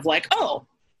point of like, oh,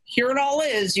 here it all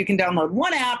is. You can download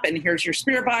one app and here's your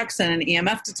spirit box and an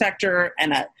EMF detector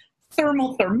and a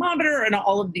thermal thermometer and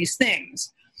all of these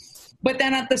things. But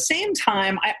then at the same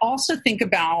time, I also think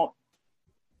about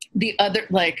the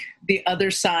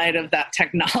other side of that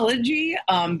technology,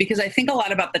 because I think a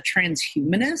lot about the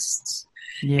transhumanists.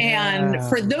 Yeah, and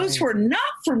for those who are not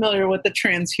familiar with the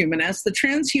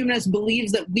transhumanist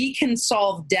believes that we can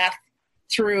solve death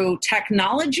through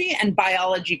technology and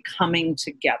biology coming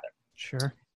together.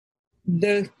 Sure.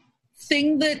 The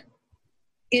thing that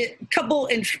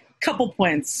couple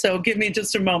points. So give me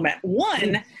just a moment.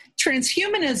 One,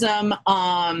 transhumanism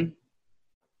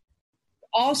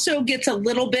also gets a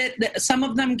little bit, some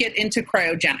of them get into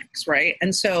cryogenics, right?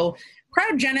 And so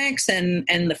cryogenics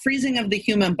and the freezing of the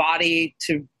human body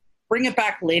to bring it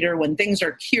back later when things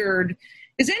are cured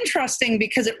is interesting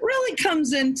because it really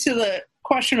comes into the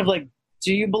question of like,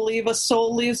 do you believe a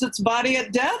soul leaves its body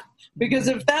at death? Because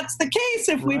if that's the case,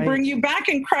 if we bring you back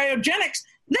in cryogenics,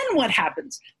 then what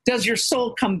happens? Does your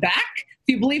soul come back?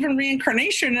 If you believe in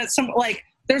reincarnation, it's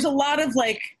there's a lot of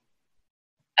like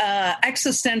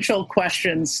existential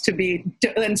questions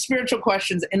and spiritual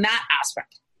questions in that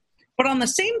aspect. But on the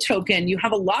same token, you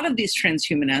have a lot of these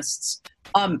transhumanists,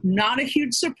 not a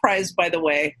huge surprise, by the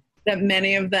way, that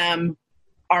many of them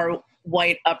are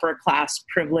white, upper class,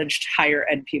 privileged, higher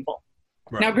ed people.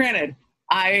 Right. Now, granted,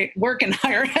 I work in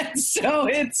higher ed, so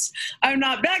I'm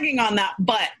not bagging on that,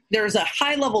 but there's a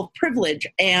high level of privilege,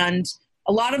 and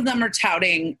a lot of them are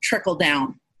touting trickle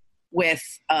down with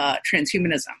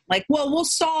transhumanism. Like, well,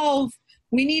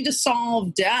 we need to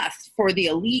solve death for the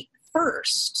elite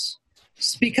first,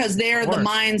 because they're the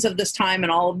minds of this time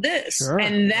and all of this. Sure.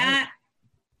 And that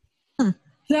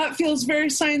feels very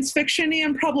science fiction-y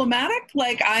and problematic.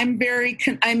 Like I'm very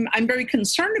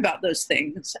concerned about those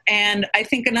things. And I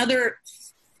think another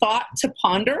thought to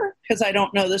ponder, because I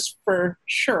don't know this for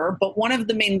sure, but one of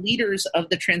the main leaders of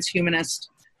the transhumanist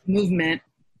movement,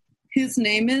 his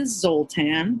name is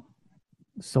Zoltan.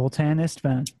 Zoltan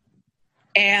Istvan.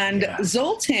 And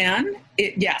Zoltan,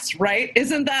 yes, right?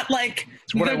 Isn't that like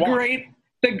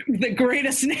the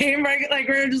greatest name, right? Like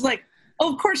we're just like,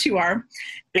 oh, of course you are.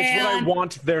 It's what I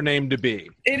want their name to be.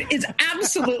 It is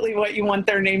absolutely what you want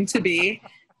their name to be.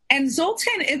 And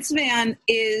Zoltan Istvan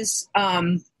is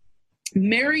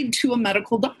married to a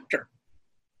medical doctor.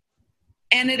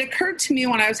 And it occurred to me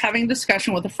when I was having a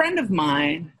discussion with a friend of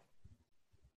mine,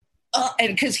 and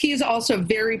because he's also a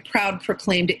very proud,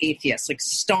 proclaimed atheist, like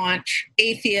staunch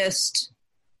atheist.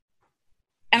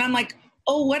 And I'm like,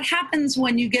 oh, what happens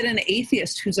when you get an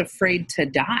atheist who's afraid to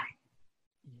die?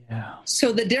 Yeah.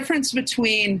 So the difference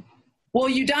between, well,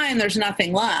 you die and there's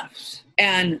nothing left,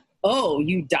 and, oh,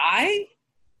 you die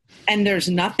and there's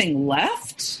nothing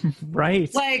left?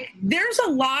 Right. Like, there's a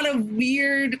lot of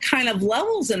weird kind of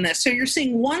levels in this. So you're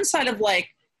seeing one side of, like,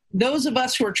 those of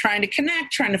us who are trying to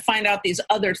connect, trying to find out these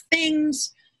other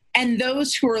things, and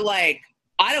those who are like,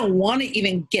 I don't want to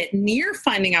even get near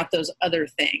finding out those other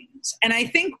things. And I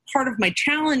think part of my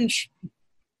challenge,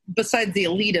 besides the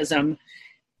elitism,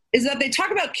 is that they talk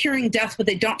about curing death, but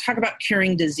they don't talk about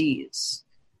curing disease.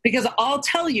 Because I'll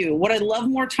tell you, would I love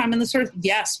more time on this earth?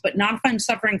 Yes, but not if I'm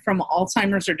suffering from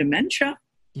Alzheimer's or dementia.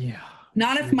 Yeah.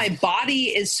 Not if my body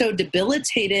is so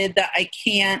debilitated that I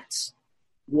can't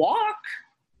walk.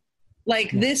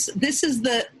 Like this is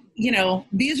the,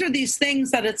 these are these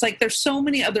things that it's like there's so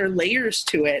many other layers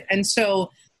to it. And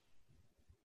so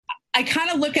I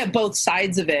kind of look at both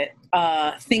sides of it,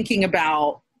 thinking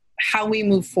about how we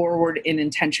move forward in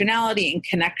intentionality and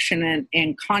connection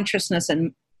and consciousness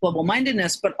and global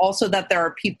mindedness, but also that there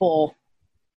are people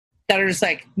that are just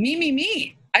like,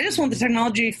 me. I just want the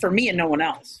technology for me and no one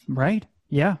else. Right.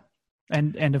 Yeah.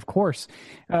 And of course,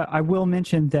 I will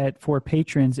mention that for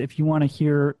patrons, if you want to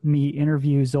hear me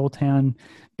interview Zoltan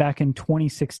back in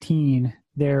 2016,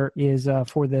 there is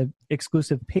for the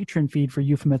exclusive patron feed for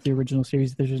Euphemet, the original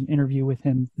series, there's an interview with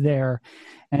him there.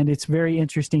 And it's very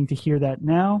interesting to hear that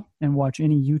now and watch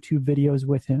any YouTube videos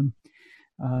with him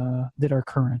that are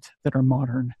current, that are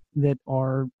modern, that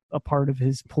are a part of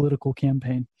his political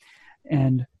campaign.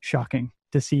 And shocking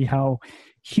to see how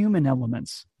human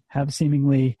elements have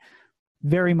seemingly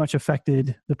very much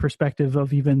affected the perspective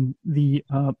of even the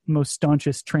most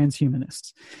staunchest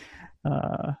transhumanists.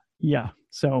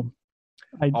 So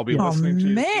I'll be listening to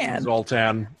man. you,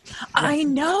 Zoltan. I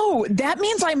know. That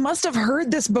means I must have heard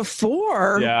this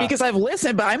before because I've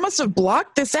listened, but I must have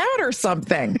blocked this out or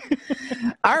something.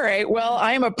 All right. Well,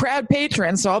 I am a proud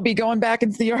patron, so I'll be going back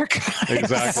into the archives.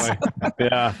 Exactly.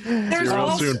 Yeah.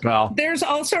 There's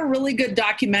also a really good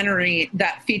documentary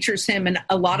that features him and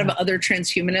a lot of other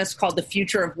transhumanists called The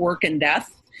Future of Work and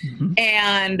Death. Mm-hmm.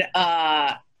 And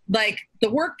like the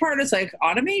work part is like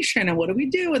automation and what do we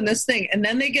do in this thing? And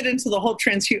then they get into the whole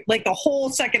like the whole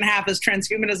second half is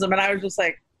transhumanism. And I was just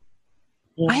like,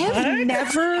 what?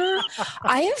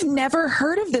 I have never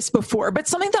heard of this before, but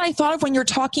something that I thought of when you're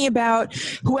talking about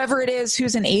whoever it is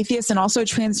who's an atheist and also a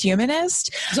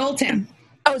transhumanist. Zoltan.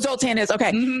 Oh, Zoltan is.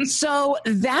 Okay. Mm-hmm. So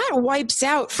that wipes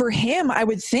out for him, I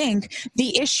would think,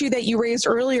 the issue that you raised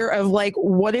earlier of like,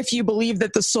 what if you believe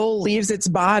that the soul leaves its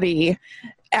body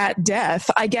at death?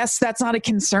 I guess that's not a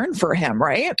concern for him,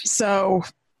 right? So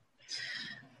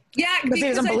yeah, because he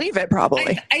doesn't believe it,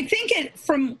 probably. I think it,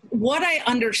 from what I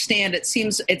understand, it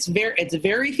seems it's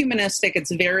very humanistic.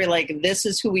 It's very like, this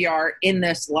is who we are in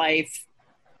this life.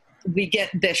 We get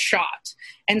this shot.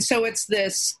 And so it's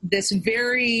this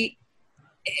very,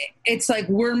 it's like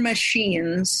we're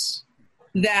machines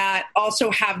that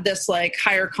also have this like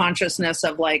higher consciousness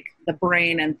of like the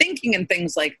brain and thinking and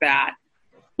things like that.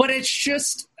 But it's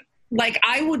just like,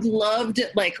 I would love to,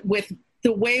 like, with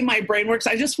the way my brain works,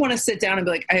 I just want to sit down and be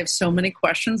like, I have so many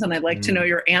questions and I'd like to know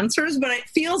your answers. But it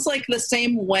feels like the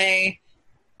same way,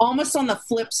 almost on the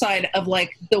flip side of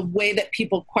like the way that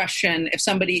people question if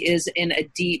somebody is in a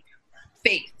deep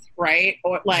faith, right?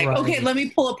 Or like, okay, let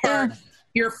me pull apart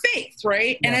your faith,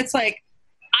 right? Yeah. And it's like,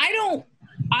 I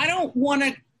don't want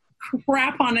to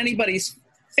crap on anybody's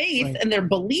faith and their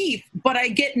belief, but I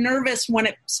get nervous when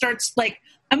it starts, like,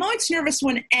 I'm always nervous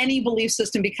when any belief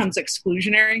system becomes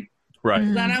exclusionary. Right.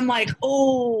 Then I'm like,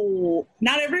 oh,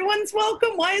 not everyone's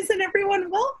welcome. Why isn't everyone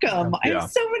welcome? I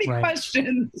have so many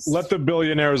questions. Let the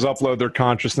billionaires upload their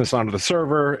consciousness onto the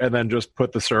server and then just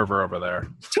put the server over there.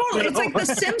 Totally. It's like The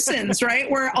Simpsons,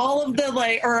 right? Where all of the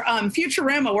like, or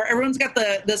Futurama, where everyone's got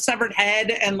the severed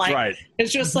head and like,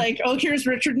 it's just like, oh, here's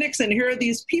Richard Nixon. Here are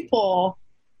these people.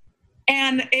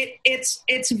 And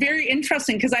it's very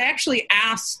interesting because I actually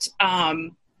asked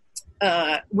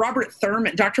Robert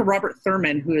Thurman, Dr. Robert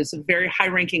Thurman, who is a very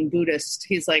high-ranking Buddhist.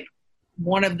 He's like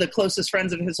one of the closest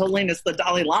friends of His Holiness, the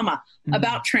Dalai Lama,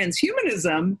 about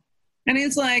transhumanism. And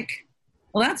he's like,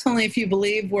 well, that's only if you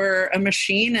believe we're a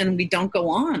machine and we don't go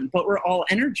on, but we're all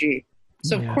energy.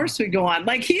 So of course we go on.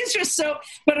 Like he's just so,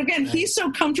 but again, he's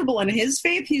so comfortable in his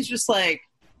faith. He's just like,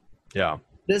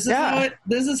 this is how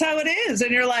it is.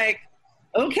 And you're like,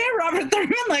 okay, Robert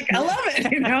Thurman, like I love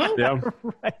it, you know?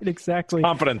 Right, exactly.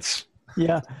 Confidence.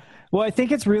 Yeah. Well, I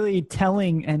think it's really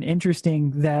telling and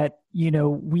interesting that, you know,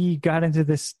 we got into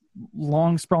this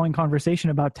long sprawling conversation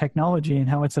about technology and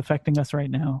how it's affecting us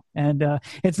right now. And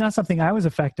it's not something I was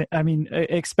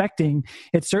expecting.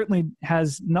 It certainly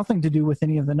has nothing to do with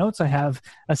any of the notes I have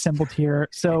assembled here.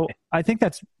 So I think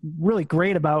that's really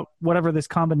great about whatever this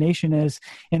combination is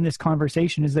in this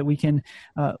conversation, is that we can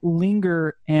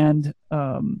linger and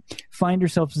find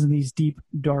ourselves in these deep,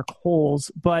 dark holes.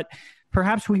 But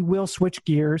perhaps we will switch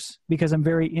gears, because I'm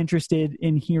very interested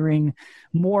in hearing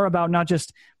more about not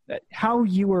just how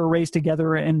you were raised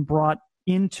together and brought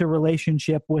into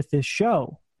relationship with this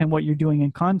show and what you're doing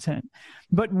in content,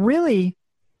 but really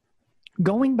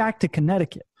going back to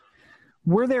Connecticut.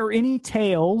 Were there any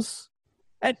tales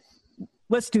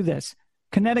let's do this,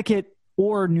 Connecticut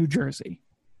or New Jersey,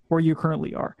 where you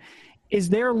currently are? Is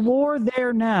there lore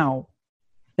there now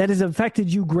that has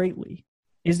affected you greatly?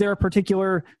 Is there a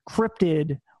particular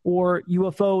cryptid or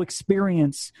UFO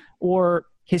experience or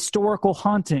historical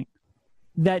haunting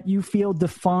that you feel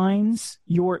defines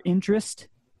your interest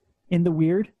in the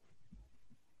weird?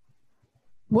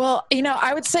 Well,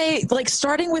 I would say like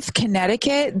starting with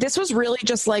Connecticut, this was really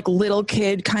just like little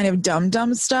kid kind of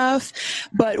dumb stuff.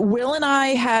 But Will and I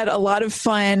had a lot of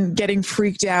fun getting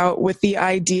freaked out with the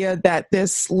idea that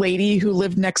this lady who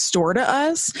lived next door to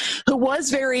us, who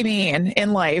was very mean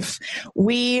in life,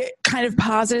 we kind of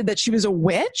posited that she was a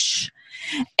witch.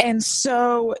 And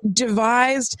so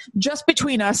devised just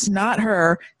between us, not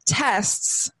her,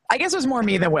 tests. I guess it was more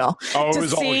me than Will. Oh, it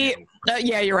was all you.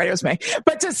 Yeah, you're right. It was me.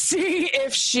 But to see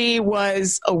if she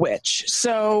was a witch.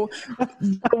 So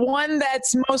the one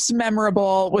that's most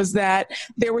memorable was that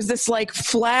there was this like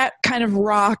flat kind of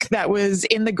rock that was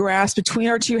in the grass between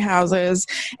our two houses.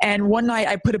 And one night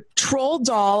I put a troll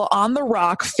doll on the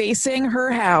rock facing her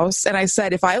house. And I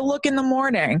said, if I look in the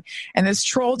morning and this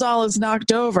troll doll is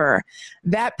knocked over,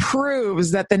 that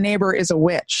proves that the neighbor is a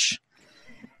witch.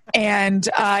 And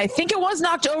I think it was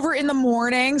knocked over in the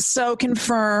morning, so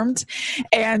confirmed.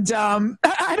 And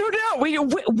I don't know.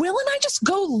 Will and I just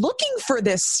go looking for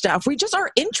this stuff. We just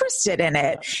are interested in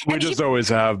it. We just always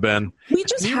have been.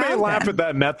 You may laugh at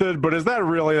that method, but is that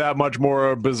really that much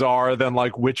more bizarre than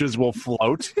like witches will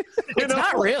float? It's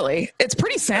not really. It's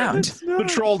pretty sound. The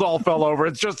troll doll fell over.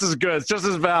 It's just as good. It's just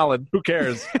as valid. Who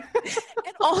cares?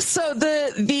 And also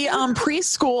the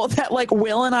preschool that like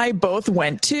Will and I both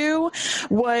went to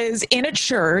was in a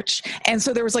church. And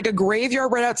so there was like a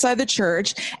graveyard right outside the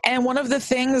church. And one of the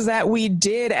things that we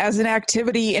did as an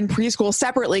activity in preschool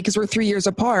separately, because we're 3 years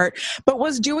apart, but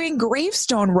was doing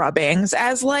gravestone rubbings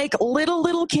as like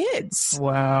little kids.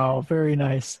 Wow. Very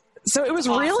nice. So it was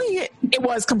really, it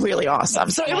was completely awesome.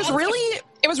 So it was really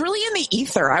in the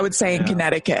ether, I would say, in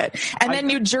Connecticut. And then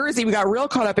New Jersey, we got real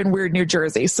caught up in weird New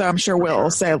Jersey. So I'm sure Will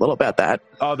will say a little about that.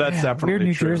 Oh, that's definitely weird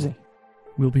New true. Jersey.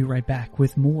 We'll be right back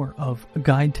with more of A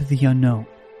Guide to the Unknown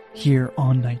here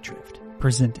on Night Drift,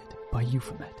 presented by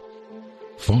Euphomet.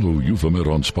 Follow Euphomet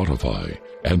on Spotify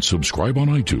and subscribe on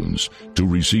iTunes to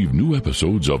receive new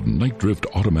episodes of Night Drift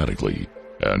automatically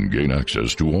and gain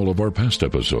access to all of our past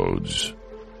episodes.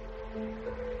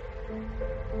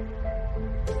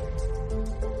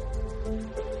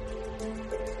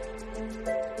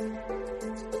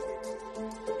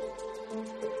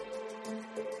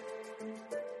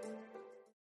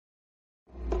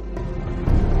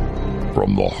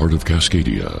 From the heart of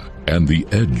Cascadia and the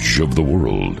edge of the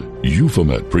world,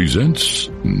 Euphomet presents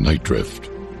Night Drift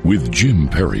with Jim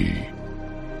Perry.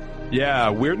 Yeah,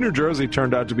 Weird New Jersey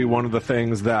turned out to be one of the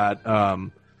things that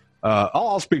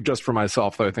I'll speak just for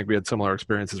myself, though I think we had similar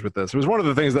experiences with this. It was one of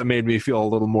the things that made me feel a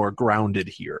little more grounded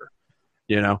here.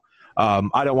 You know,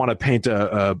 I don't want to paint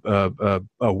a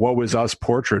woe is us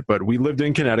portrait, but we lived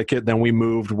in Connecticut. Then we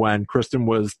moved when Kristen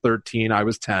was 13, I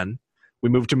was 10. We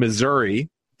moved to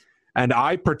Missouri. And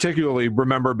I particularly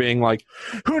remember being like,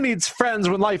 who needs friends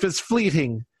when life is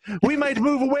fleeting? We might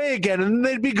move away again and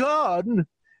they'd be gone.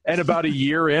 And about a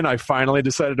year in, I finally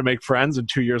decided to make friends. And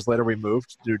 2 years later, we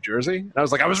moved to New Jersey. And I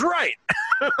was like, I was right.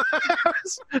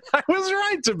 I was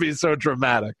right to be so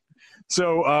dramatic.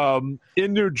 So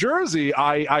in New Jersey,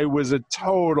 I was a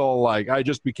total, like, I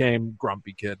just became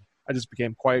grumpy kid. I just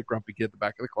became quiet, grumpy kid at the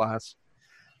back of the class.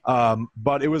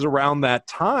 But it was around that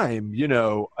time, you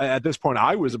know, at this point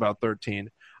I was about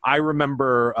 13. I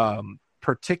remember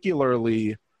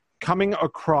particularly coming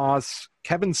across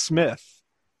Kevin Smith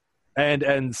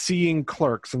and seeing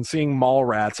Clerks and seeing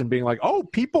Mallrats and being like, oh,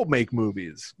 people make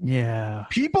movies. Yeah.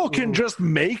 People can just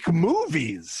make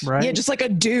movies. Right. Yeah, just like a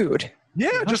dude.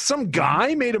 Yeah, just some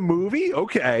guy made a movie.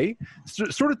 Okay.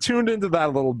 Sort of tuned into that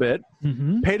a little bit.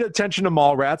 Mm-hmm. Paid attention to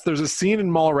Mallrats. There's a scene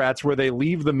in Mallrats where they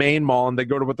leave the main mall and they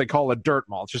go to what they call a dirt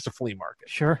mall. It's just a flea market.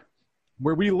 Sure.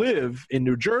 Where we live in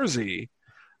New Jersey,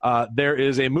 there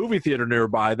is a movie theater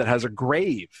nearby that has a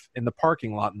grave in the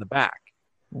parking lot in the back.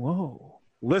 Whoa.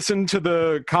 Listen to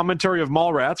the commentary of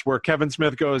Mallrats where Kevin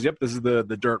Smith goes, yep, this is the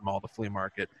dirt mall, the flea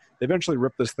market. They eventually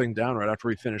ripped this thing down right after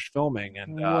we finished filming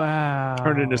and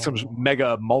turned it into some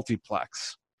mega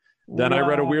multiplex. Then I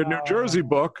read a Weird New Jersey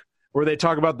book where they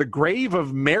talk about the grave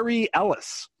of Mary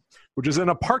Ellis, which is in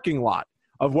a parking lot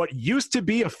of what used to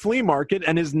be a flea market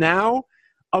and is now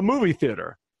a movie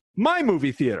theater. My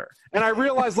movie theater. And I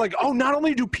realized, like, oh, not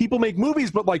only do people make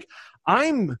movies, but like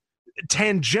I'm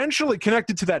tangentially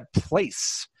connected to that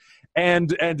place.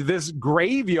 And this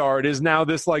graveyard is now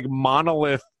this like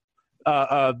monolith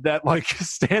that like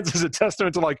stands as a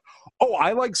testament to like, oh,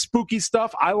 I like spooky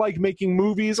stuff. I like making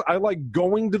movies. I like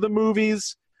going to the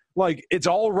movies. Like, it's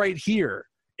all right here.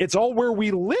 It's all where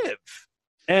we live.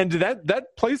 And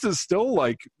that place is still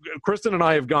like, Kristen and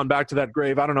I have gone back to that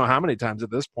grave I don't know how many times at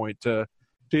this point to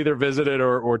either visit it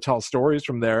or tell stories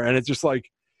from there. And it's just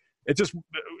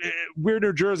Weird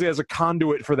New Jersey as a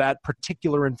conduit for that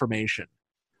particular information.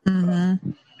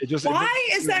 Mm-hmm. Why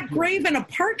is that grave in a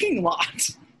parking lot?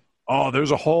 Oh,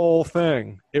 there's a whole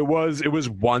thing. It was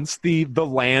once the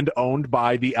land owned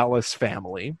by the Ellis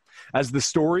family. As the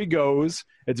story goes,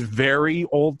 it's a very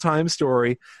old-time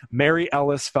story. Mary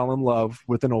Ellis fell in love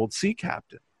with an old sea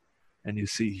captain. And you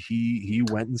see, he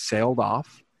went and sailed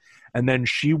off. And then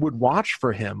she would watch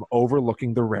for him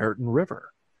overlooking the Raritan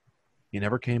River. He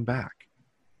never came back.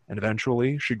 And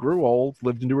eventually, she grew old,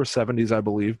 lived into her 70s, I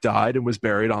believe, died, and was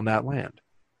buried on that land.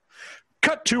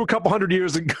 Cut to a couple hundred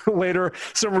years later,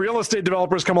 some real estate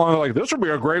developers come along and are like, this would be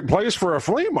a great place for a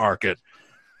flea market.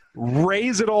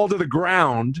 Raise it all to the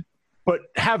ground, but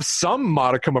have some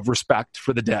modicum of respect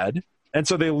for the dead. And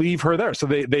so they leave her there. So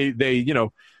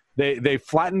they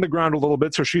flatten the ground a little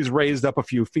bit, so she's raised up a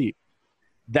few feet.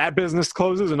 That business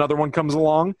closes, another one comes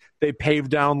along, they pave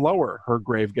down lower, her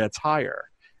grave gets higher.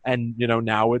 And,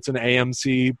 now it's an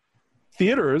AMC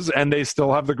theaters, and they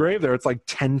still have the grave there. It's like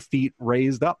 10 feet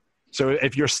raised up. So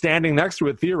if you're standing next to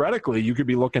it, theoretically, you could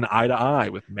be looking eye to eye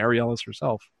with Mary Ellis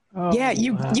herself. Oh, yeah,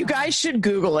 you guys should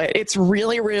Google it. It's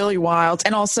really, really wild.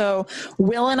 And also,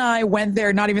 Will and I went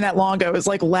there not even that long ago. It was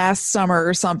like last summer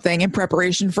or something in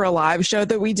preparation for a live show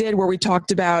that we did where we talked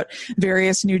about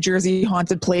various New Jersey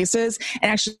haunted places.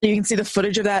 And actually, you can see the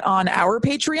footage of that on our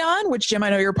Patreon, which, Jim,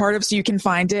 I know you're part of, so you can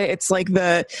find it. It's like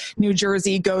the New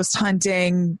Jersey ghost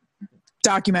hunting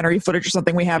documentary footage or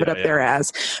something. We have it up there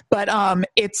as. But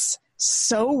it's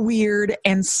so weird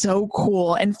and so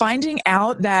cool, and finding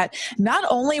out that not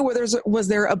only was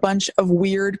there a bunch of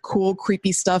weird, cool,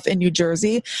 creepy stuff in New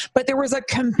Jersey, but there was a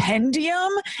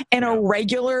compendium and a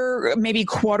regular, maybe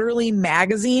quarterly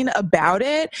magazine about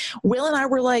it. Will and I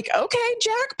were like, okay,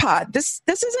 jackpot. This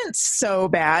isn't so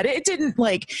bad. It didn't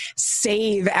like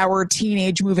save our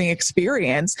teenage moving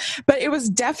experience, but it was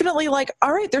definitely like,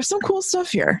 all right, there's some cool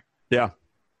stuff here. Yeah.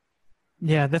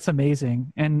 Yeah, that's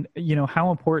amazing. And, how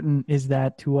important is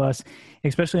that to us,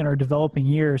 especially in our developing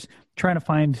years, trying to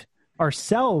find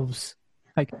ourselves,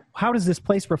 like, how does this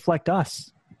place reflect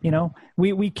us?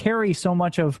 We carry so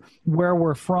much of where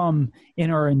we're from in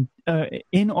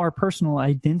our personal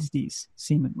identities,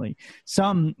 seemingly,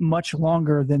 some much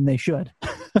longer than they should,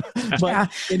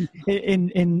 but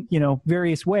in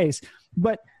various ways.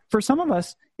 But for some of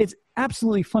us, it's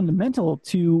absolutely fundamental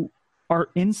to our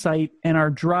insight and our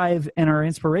drive and our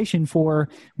inspiration for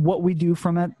what we do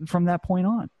from that point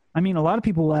on. I mean, a lot of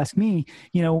people will ask me,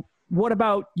 what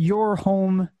about your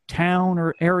hometown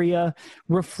or area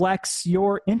reflects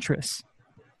your interests?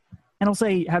 And I'll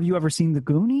say, have you ever seen the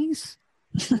Goonies?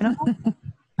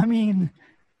 I mean,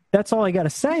 that's all I got to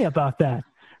say about that.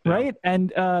 Right.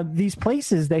 And these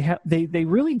places, they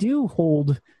really do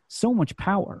hold so much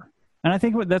power. And I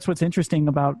think that's what's interesting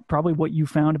about probably what you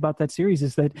found about that series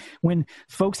is that when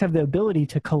folks have the ability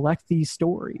to collect these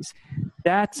stories,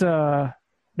 that's an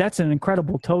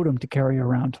incredible totem to carry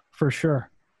around for sure.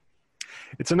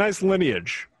 It's a nice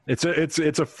lineage. It's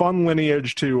a fun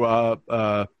lineage to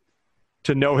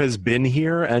know has been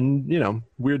here, and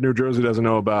weird New Jersey doesn't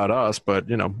know about us, but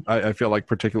I feel like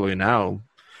particularly now,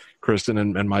 Kristen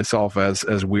and myself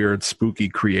as weird spooky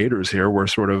creators here, we're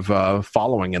sort of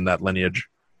following in that lineage.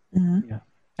 Mm-hmm. Yeah,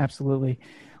 absolutely.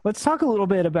 Let's talk a little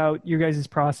bit about your guys'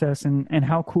 process and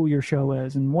how cool your show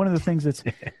is. And one of the things that's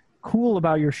cool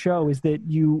about your show is that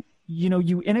you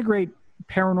integrate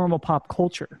paranormal pop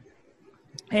culture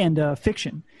and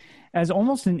fiction as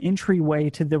almost an entryway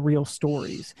to the real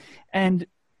stories. And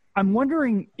I'm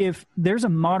wondering if there's a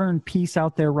modern piece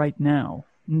out there right now,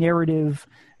 narrative,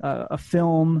 a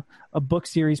film, a book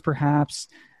series perhaps,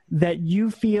 that you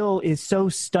feel is so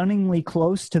stunningly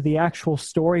close to the actual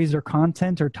stories or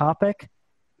content or topic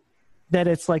that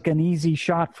it's like an easy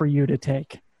shot for you to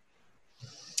take?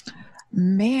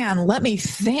 Man, let me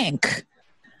think.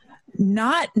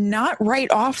 Not right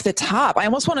off the top. I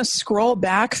almost want to scroll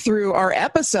back through our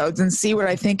episodes and see what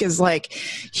I think is like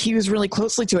hews really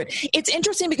closely to it. It's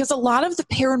interesting because a lot of the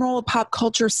paranormal pop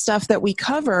culture stuff that we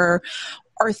cover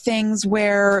are things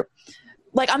where,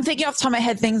 like, I'm thinking off the top of my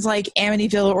head, things like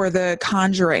Amityville or The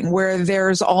Conjuring, where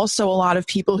there's also a lot of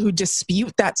people who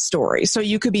dispute that story. So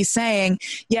you could be saying,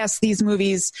 yes, these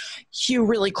movies hew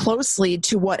really closely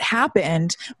to what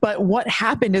happened, but what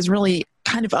happened is really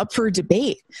kind of up for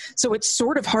debate. So it's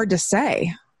sort of hard to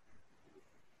say.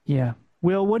 Yeah.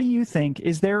 Will, what do you think?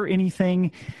 Is there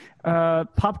anything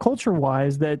pop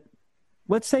culture-wise that,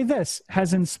 let's say this,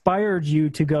 has inspired you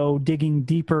to go digging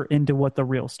deeper into what the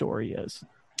real story is?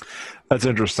 That's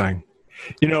interesting.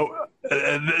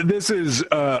 This is,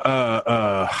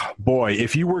 boy,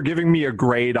 if you were giving me a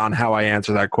grade on how I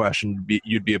answer that question,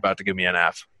 you'd be about to give me an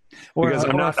F. Or because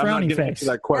I'm not getting face. into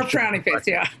that question. Or frowny face,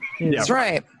 yeah. That's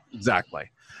right.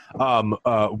 Exactly.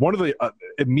 One of the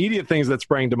immediate things that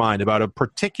sprang to mind about a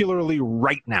particularly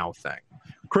right now thing,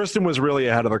 Kristen was really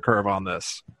ahead of the curve on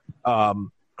this.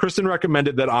 Kristen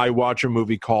recommended that I watch a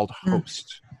movie called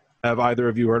Host. Have either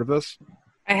of you heard of this?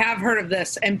 I have heard of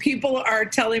this, and people are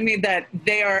telling me that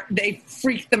they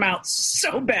freak them out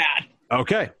so bad.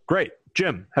 Okay, great.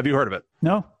 Jim, have you heard of it?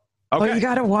 No. Okay. Oh, you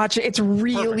got to watch it. It's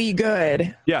really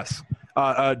good. Yes.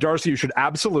 Darcy, you should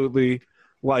absolutely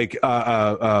did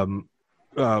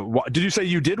you say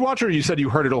you did watch it, or you said you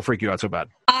heard it'll freak you out so bad?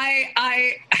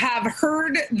 I have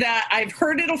heard that. I've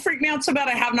heard it'll freak me out so bad.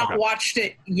 I have not watched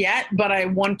it yet, but I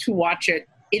want to watch it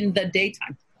in the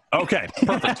daytime. Okay,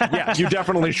 perfect. Yeah, you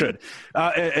definitely should.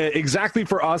 Exactly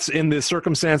for us in the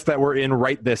circumstance that we're in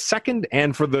right this second,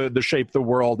 and for the shape the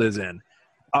world is in.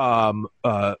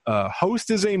 Host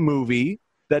is a movie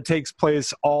that takes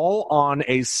place all on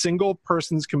a single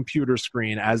person's computer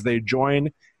screen as they join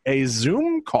a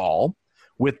Zoom call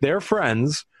with their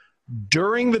friends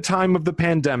during the time of the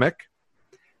pandemic,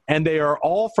 and they are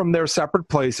all from their separate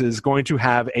places going to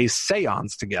have a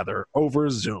seance together over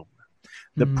Zoom.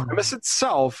 The premise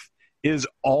itself is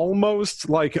almost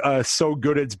like a So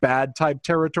Good It's Bad type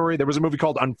territory. There was a movie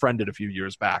called Unfriended a few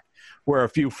years back where a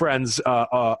few friends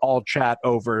all chat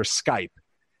over Skype.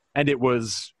 And it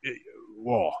was,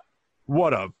 oh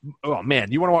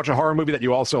man, you want to watch a horror movie that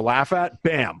you also laugh at?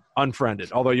 Bam,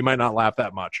 Unfriended, although you might not laugh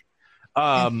that much.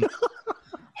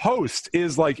 Host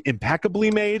is like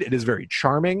impeccably made. It is very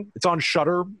charming. It's on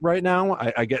Shudder right now.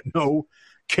 I get no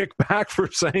kickback for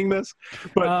saying this,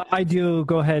 but I do.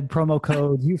 Go ahead. Promo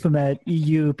code Euphomet,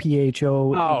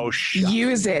 EUPHO. Oh,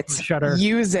 use it. Shudder.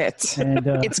 Use it. And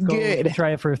it's good.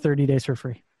 Try it for 30 days for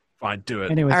free. Fine, do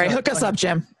it. Anyway, all right, hook us up,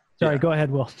 Jim. Sorry, go ahead,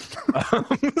 Will.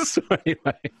 So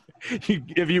anyway,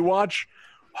 if you watch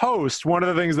Host, one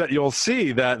of the things that you'll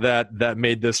see that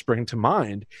made this spring to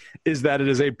mind is that it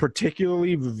is a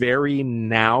particularly very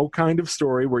now kind of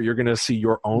story where you're going to see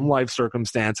your own life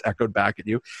circumstance echoed back at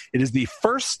you. It is the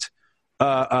first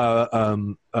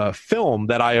film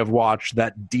that I have watched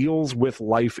that deals with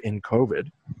life in COVID,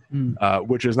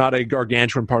 which is not a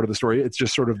gargantuan part of the story. It's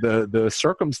just sort of the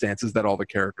circumstances that all the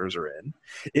characters are in.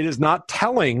 It is not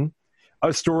telling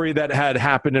a story that had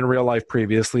happened in real life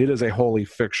previously. It is a wholly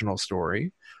fictional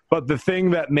story. But the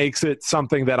thing that makes it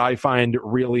something that I find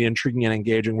really intriguing and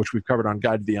engaging, which we've covered on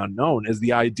Guide to the Unknown, is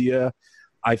the idea,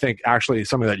 I think actually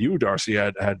something that you, Darcy,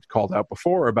 had called out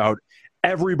before about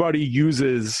everybody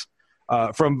uses,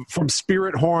 from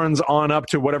spirit horns on up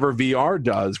to whatever VR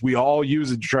does, we all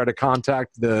use it to try to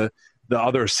contact the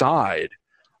other side.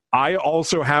 I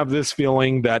also have this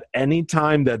feeling that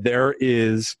anytime that there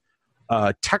is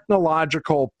a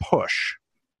technological push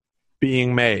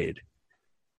being made,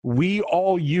 we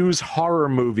all use horror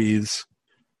movies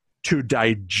to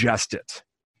digest it.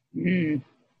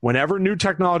 Whenever new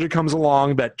technology comes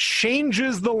along that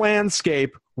changes the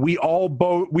landscape, we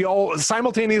all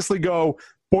simultaneously go,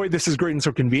 boy, this is great and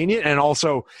so convenient. And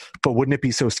also, but wouldn't it be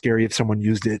so scary if someone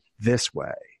used it this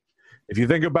way? If you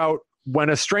think about when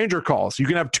a stranger calls, you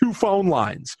can have two phone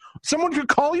lines. Someone could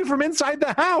call you from inside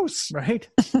the house. Right.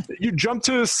 You jump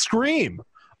to scream.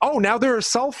 Oh, now there are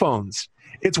cell phones.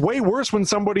 It's way worse when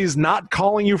somebody's not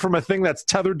calling you from a thing that's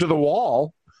tethered to the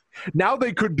wall. Now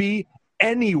they could be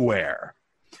anywhere.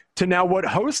 To now what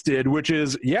Host did, which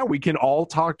is, yeah, we can all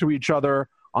talk to each other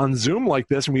on Zoom like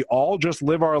this, and we all just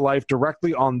live our life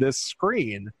directly on this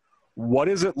screen. What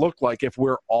does it look like if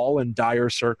we're all in dire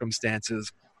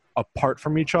circumstances apart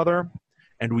from each other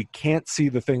and we can't see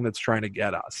the thing that's trying to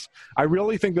get us? I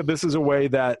really think that this is a way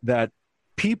that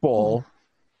people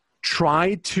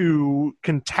try to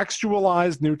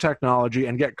contextualize new technology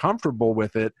and get comfortable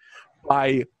with it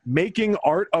by making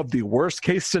art of the worst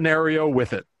case scenario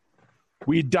with it.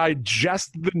 We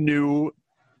digest the new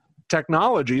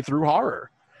technology through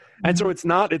horror. And so it's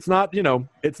not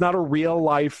a real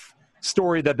life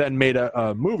story that then made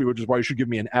a movie, which is why you should give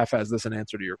me an F as this an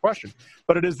answer to your question.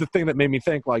 But it is the thing that made me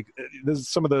think, like, this is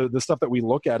some of the stuff that we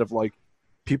look at of like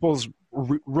people's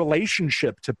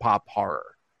relationship to pop horror.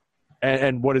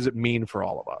 And what does it mean for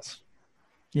all of us?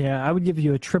 Yeah, I would give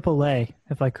you a AAA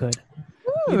if I could.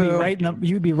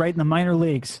 You'd be right in the minor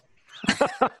leagues.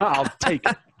 I'll take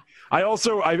it. I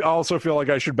also feel like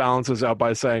I should balance this out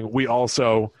by saying we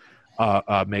also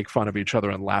make fun of each other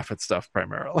and laugh at stuff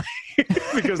primarily.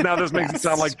 Because now this makes it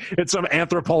sound like it's some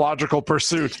anthropological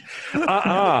pursuit.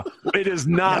 It is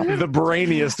not the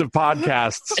brainiest of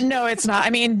podcasts. No, it's not. I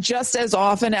mean, just as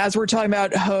often as we're talking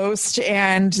about host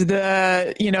and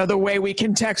the way we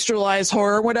contextualize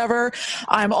horror, whatever,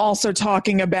 I'm also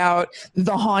talking about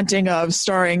The Haunting of,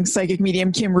 starring psychic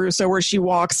medium Kim Russo, where she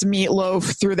walks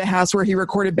Meatloaf through the house where he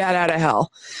recorded Bat Out of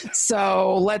Hell.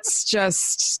 So let's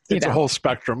just, it's a whole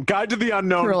spectrum. Guide to the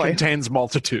Unknown contains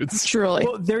multitudes. Truly.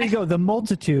 Well, there you go. The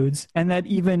multitudes, and that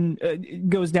even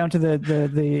goes down to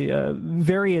the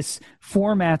various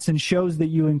formats and shows that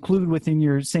you include within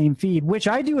your same feed, which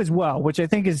I do as well, which I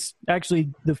think is actually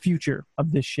the future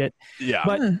of this shit. Yeah.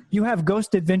 But you have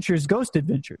Ghost Adventures,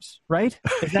 right?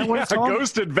 Is that what it's called?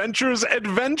 Ghost Adventures.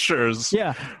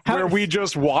 Yeah. Where we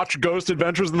just watch Ghost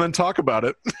Adventures and then talk about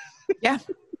it. Yeah.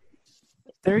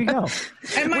 There you go.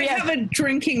 I might have a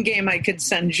drinking game I could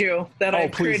send you that I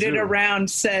created around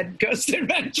said Ghost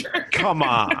Adventure. Come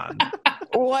on.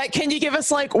 What? Can you give us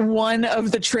like one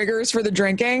of the triggers for the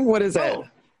drinking? What is it?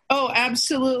 Oh,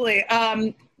 absolutely.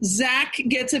 Zach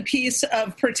gets a piece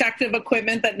of protective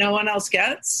equipment that no one else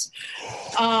gets.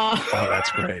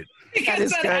 That's great. Because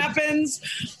that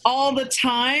happens all the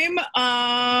time.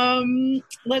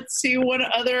 Let's see what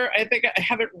other, I think I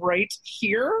have it right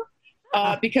here.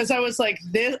 Because I was like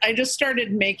this, I just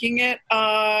started making it.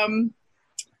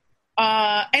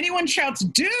 Anyone shouts,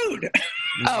 dude.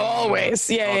 Oh, always.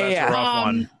 Yeah, that's a rough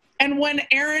one. And when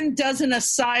Aaron does an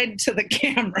aside to the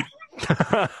camera.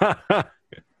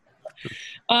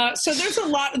 So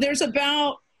there's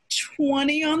about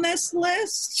 20 on this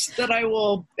list that I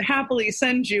will happily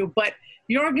send you, but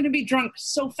you're going to be drunk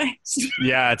so fast.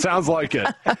 Yeah, it sounds like it.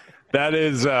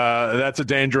 That's a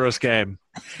dangerous game.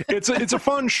 It's a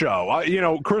fun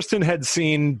show. Kristen had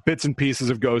seen bits and pieces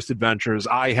of Ghost Adventures.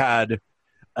 I had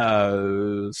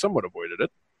somewhat avoided it.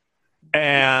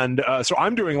 And so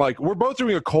I'm doing we're both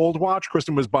doing a cold watch.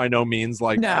 Kristen was by no means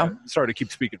sorry to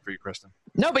keep speaking for you, Kristen.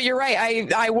 No, but you're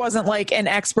right. I wasn't like an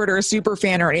expert or a super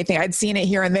fan or anything. I'd seen it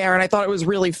here and there, and I thought it was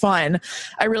really fun.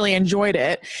 I really enjoyed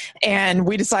it. And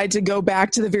we decided to go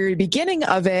back to the very beginning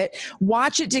of it,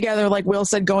 watch it together, like Will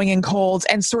said, going in cold,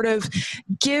 and sort of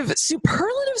give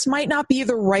superlatives might not be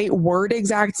the right word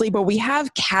exactly, but we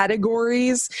have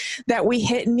categories that we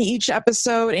hit in each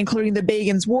episode, including the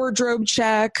Bagan's wardrobe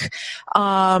check,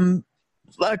 a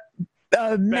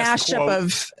mashup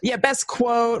of best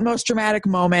quote, most dramatic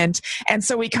moment, and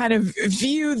so we kind of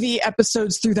view the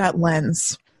episodes through that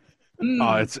lens.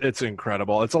 It's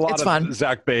incredible. It's a lot of fun.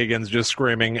 Zach Bagans just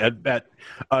screaming at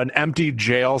an empty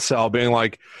jail cell, being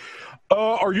like,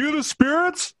 "Are you the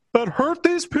spirits that hurt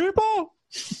these people?"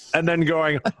 And then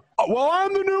going, "Well,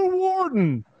 I'm the new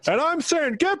warden, and I'm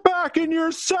saying get back in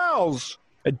your cells."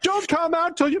 And don't come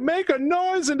out till you make a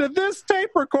noise into this tape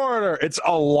recorder. It's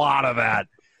a lot of that.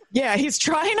 Yeah, he's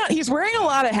wearing a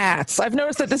lot of hats. I've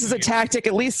noticed that this is a tactic,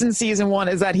 at least in season 1,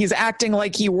 is that he's acting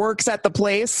like he works at the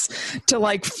place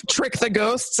to trick the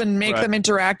ghosts and make them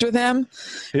interact with him.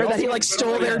 Or that he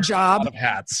stole their job. A lot of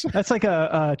hats. That's like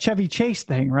a Chevy Chase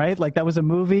thing, right? Like that was a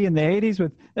movie in the 80s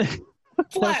with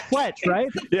Fletch,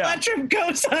 right? Fletch of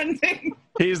ghost hunting.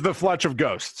 He's the Fletch of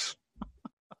ghosts.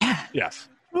 Yes.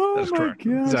 Oh, that's correct.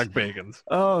 Gosh. Zach Bagans.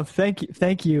 Oh,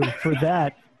 thank you for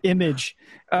that image.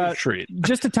 Treat.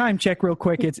 Just a time check real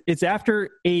quick. It's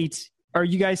after 8. Are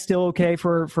you guys still okay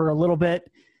for a little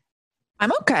bit?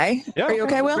 I'm okay. Yeah, are you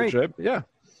okay, Will? Great. Yeah.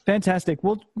 Fantastic.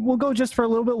 We'll go just for a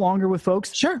little bit longer with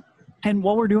folks. Sure. And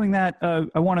while we're doing that,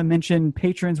 I want to mention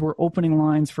patrons. We're opening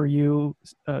lines for you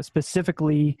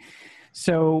specifically.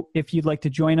 So if you'd like to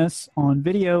join us on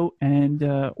video and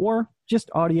or just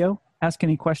audio, ask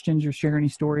any questions or share any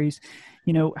stories.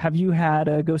 Have you had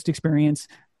a ghost experience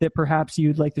that perhaps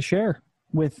you'd like to share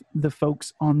with the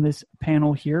folks on this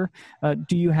panel here?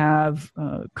 Do you have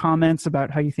comments about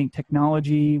how you think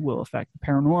technology will affect the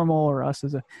paranormal or us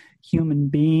as a human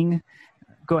being?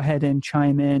 Go ahead and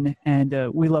chime in.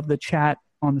 And we love the chat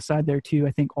on the side there too.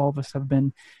 I think all of us have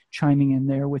been chiming in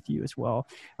there with you as well.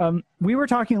 We were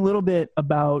talking a little bit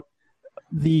about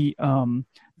the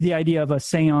idea of a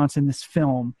seance in this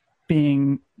film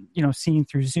being, seen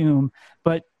through Zoom,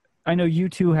 but I know you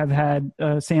two have had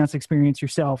a seance experience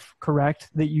yourself, correct?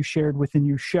 That you shared within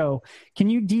your show. Can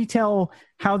you detail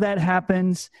how that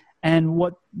happens and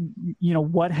what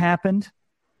happened?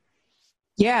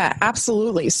 Yeah,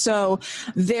 absolutely. So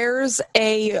there's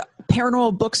a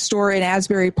paranormal bookstore in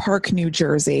Asbury Park, New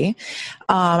Jersey.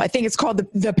 I think it's called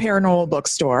the Paranormal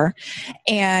Bookstore.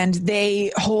 And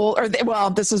they hold,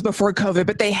 this was before COVID,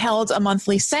 but they held a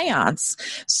monthly seance.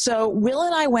 So Will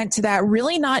and I went to that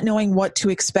really not knowing what to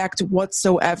expect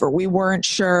whatsoever. We weren't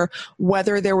sure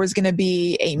whether there was going to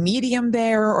be a medium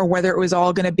there or whether it was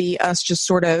all going to be us just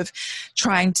sort of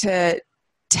trying to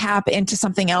tap into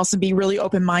something else and be really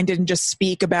open-minded and just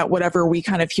speak about whatever we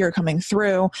kind of hear coming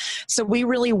through. So we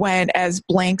really went as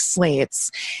blank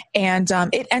slates, and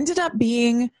it ended up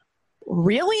being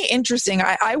really interesting.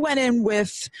 I went in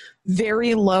with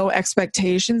very low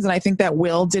expectations, and I think that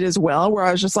Will did as well, where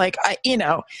I was just like,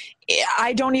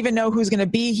 I don't even know who's going to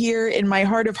be here. In my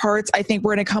heart of hearts, I think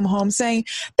we're going to come home saying,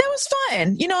 that was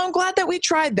fun. I'm glad that we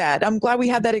tried that. I'm glad we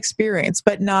had that experience,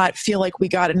 but not feel like we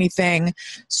got anything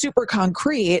super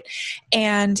concrete.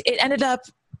 And it ended up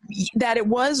that it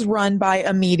was run by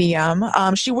a medium.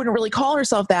 She wouldn't really call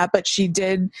herself that, but she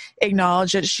did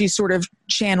acknowledge that she sort of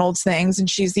channeled things, and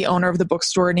she's the owner of the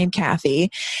bookstore named Kathy.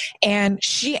 And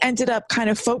she ended up kind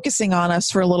of focusing on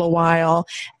us for a little while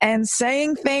and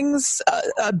saying things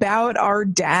about our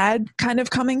dad kind of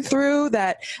coming through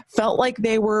that felt like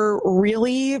they were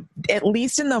really, at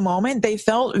least in the moment, they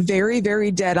felt very, very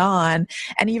dead on.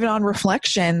 And even on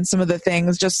reflection, some of the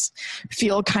things just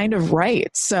feel kind of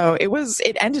right. So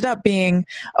it ended up being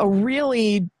a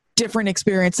really different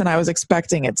experience than I was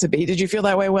expecting it to be. Did you feel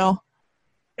that way, Will?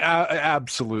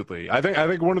 Absolutely. I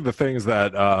think one of the things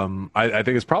that I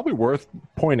think is probably worth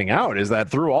pointing out is that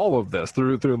through all of this,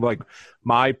 through like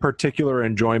my particular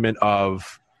enjoyment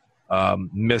of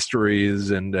mysteries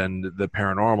and the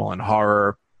paranormal and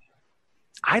horror,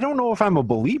 I don't know if I'm a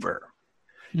believer.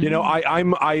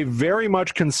 I very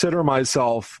much consider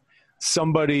myself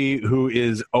somebody who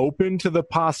is open to the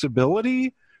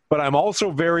possibility, but I'm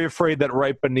also very afraid that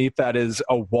right beneath that is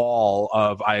a wall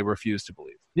of I refuse to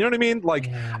believe. You know what I mean? Like,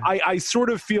 yeah. I sort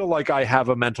of feel like I have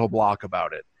a mental block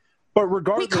about it. But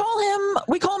regardless,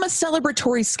 we call him a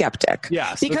celebratory skeptic.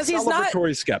 Yes, because he's not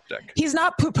skeptic. He's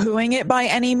not poo-pooing it by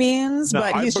any means,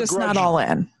 but he's just not all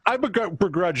in. I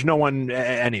begrudge no one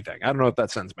anything. I don't know if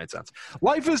that sentence made sense.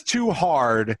 Life is too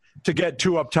hard to get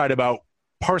too uptight about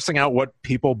parsing out what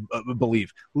people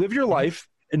believe. Live your life,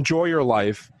 enjoy your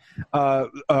life.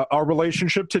 Our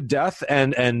relationship to death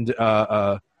and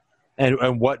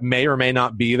what may or may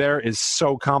not be there is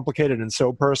so complicated and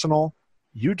so personal.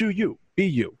 You do you, be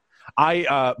you.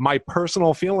 My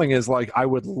personal feeling is like I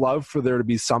would love for there to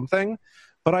be something,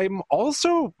 but I'm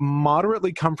also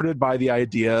moderately comforted by the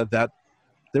idea that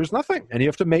there's nothing, and you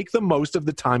have to make the most of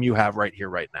the time you have right here,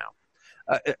 right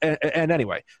now. And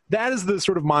anyway, that is the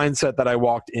sort of mindset that I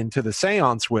walked into the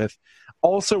seance with,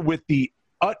 also with the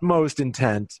utmost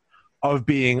intent of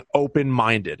being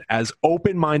open-minded as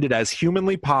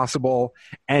humanly possible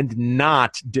and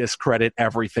not discredit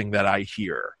everything that I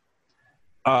hear.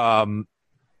 And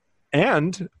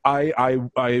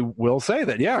I will say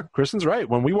that, yeah, Kristen's right.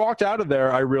 When we walked out of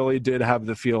there, I really did have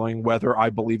the feeling, whether I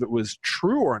believe it was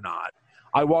true or not,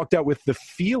 I walked out with the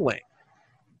feeling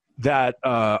that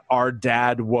our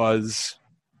dad was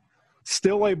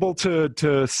still able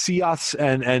to see us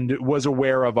and was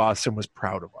aware of us and was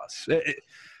proud of us.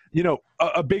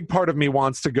 A big part of me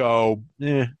wants to go,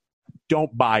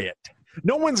 don't buy it.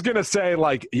 No one's going to say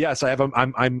like, yes,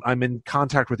 I'm in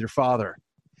contact with your father,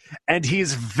 and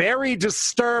he's very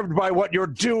disturbed by what you're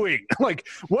doing. Like,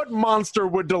 what monster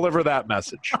would deliver that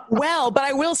message? Well, but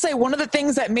I will say one of the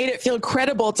things that made it feel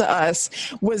credible to us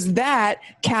was that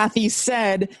Kathy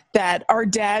said that our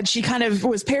dad, she kind of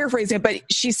was paraphrasing it, but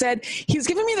she said, he's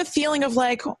giving me the feeling of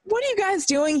like, what are you guys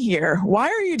doing here? Why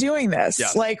are you doing this?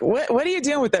 Yes. Like, what are you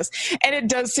doing with this? And it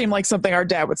does seem like something our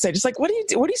dad would say, just like, what are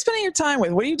you spending your time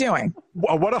with? What are you doing?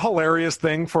 What a hilarious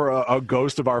thing for a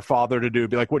ghost of our father to do.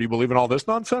 Be like, what, do you believe in all this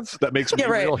nonsense that makes me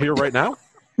real here right now?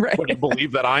 Right. What, do you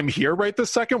believe that I'm here right this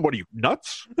second? What are you,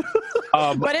 nuts?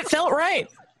 But it felt right.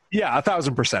 Yeah,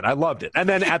 1,000%. I loved it. And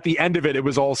then at the end of it, it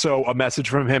was also a message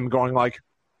from him going like,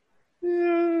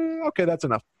 okay, that's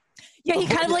enough. Yeah, he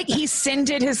kind of like, he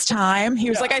sinded his time. He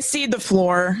was like, I see the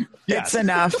floor. Yes. It's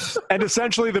enough. And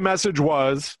essentially the message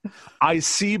was, I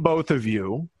see both of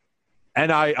you,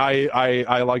 and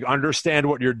I like understand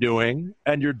what you're doing,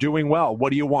 and you're doing well. What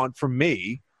do you want from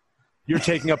me? You're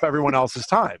taking up everyone else's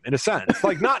time, in a sense.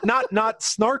 Like, not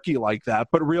snarky like that,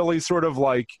 but really sort of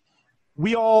like,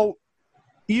 we all,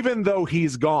 even though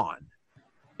he's gone,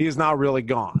 he is not really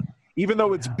gone. Even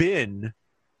though it's been,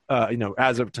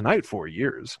 as of tonight, 4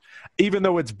 years, even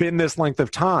though it's been this length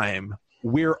of time,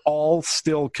 we're all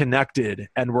still connected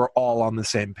and we're all on the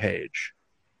same page.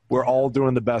 We're all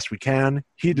doing the best we can.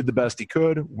 He did the best he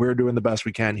could. We're doing the best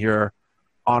we can here.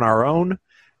 on our own,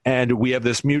 and we have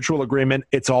this mutual agreement.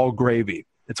 It's all gravy.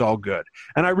 It's all good.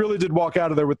 And I really did walk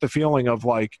out of there with the feeling of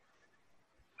like,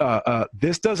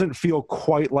 this doesn't feel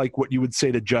quite like what you would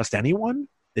say to just anyone.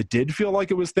 It did feel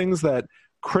like it was things that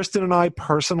Kristen and I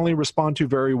personally respond to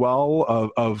very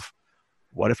well of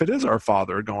what if it is our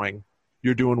father going,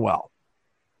 you're doing well.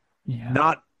 Yeah.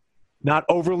 Not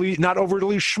overly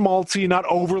schmaltzy, not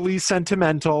overly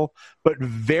sentimental, but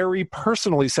very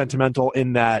personally sentimental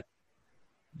in that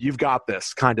you've got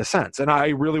this kind of sense. And I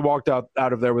really walked out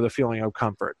of there with a feeling of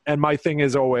comfort. And my thing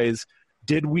is always,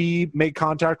 did we make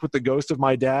contact with the ghost of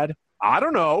my dad? I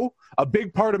don't know. A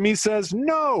big part of me says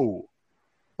no.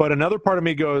 But another part of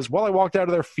me goes, well, I walked out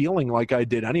of there feeling like I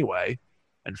did anyway.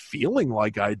 And feeling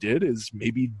like I did is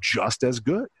maybe just as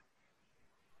good.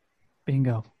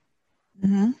 Bingo.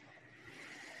 Mm-hmm.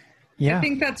 Yeah. I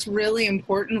think that's really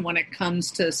important when it comes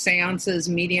to seances,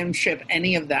 mediumship,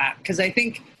 any of that. Because I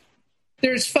think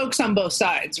there's folks on both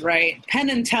sides, right? Penn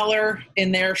and Teller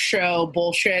in their show,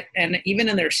 Bullshit, and even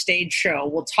in their stage show,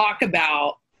 will talk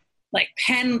about, like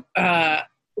Penn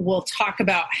will talk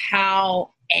about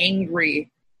how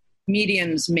angry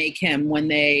mediums make him when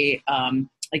they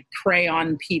like prey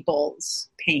on people's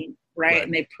pain, right?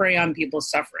 And they prey on people's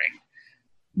suffering.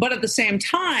 But at the same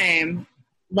time,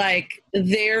 like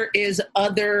there's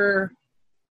other,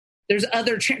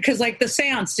 because like the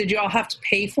seance, did you all have to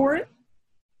pay for it?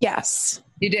 Yes.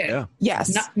 You did? Yeah.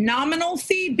 Yes. Nominal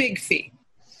fee, big fee?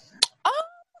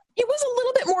 It was a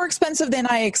little bit more expensive than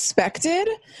I expected,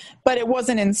 but it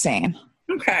wasn't insane.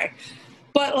 Okay.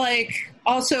 But like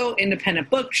also independent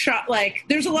bookshop, like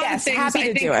there's a lot of things happy to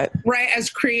I think, do it. right? As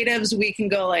creatives, we can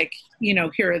go like, you know,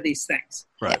 here are these things.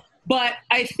 Right. But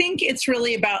I think it's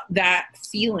really about that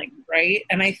feeling, right?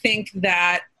 And I think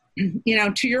that, you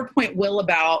know, to your point, Will,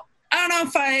 about, I don't know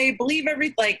if I believe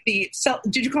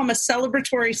did you call him a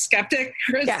celebratory skeptic,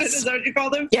 Kristen? Yes. Is that what you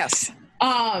called him? Yes.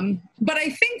 But I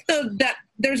think that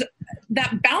there's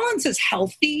that balance is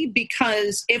healthy,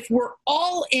 because if we're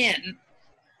all in,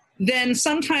 then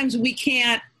sometimes we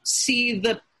can't see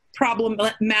the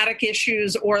problematic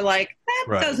issues, or like,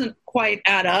 that doesn't quite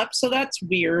add up. So that's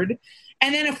weird.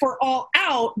 And then if we're all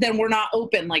out, then we're not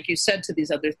open, like you said, to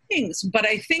these other things. But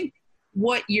I think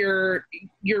what you're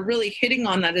really hitting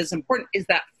on that is important is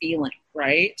that feeling,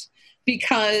 right?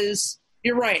 Because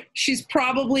you're right. She's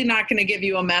probably not going to give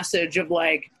you a message of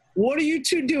like, what are you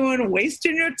two doing,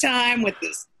 wasting your time with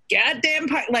this goddamn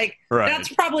like, that's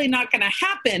probably not going to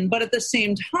happen. But at the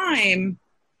same time,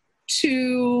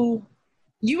 you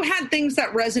had things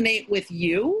that resonate with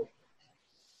you.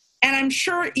 And I'm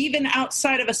sure even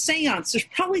outside of a seance, there's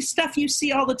probably stuff you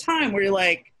see all the time where you're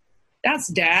like, that's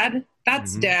dad.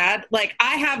 That's dad. Like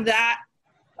I have that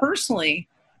personally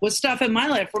with stuff in my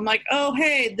life where I'm like, oh,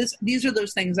 hey, these are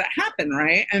those things that happen,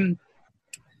 right? And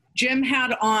Jim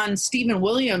had on Stephen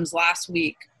Williams last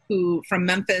week, who from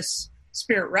Memphis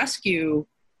Spirit Rescue,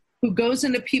 who goes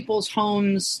into people's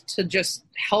homes to just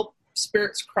help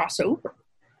spirits cross over.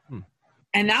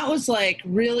 And that was like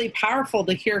really powerful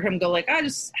to hear him go like, I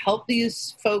just help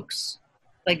these folks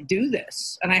like do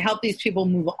this. And I help these people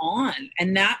move on.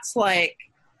 And that's like,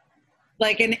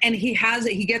 and he has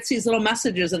it, he gets these little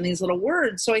messages and these little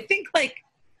words. So I think like,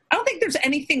 I don't think there's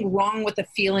anything wrong with the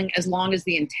feeling as long as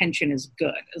the intention is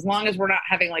good. As long as we're not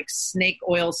having like snake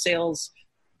oil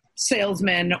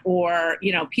salesmen or,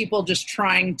 you know, people just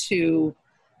trying to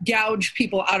gouge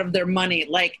people out of their money.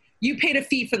 Like, you paid a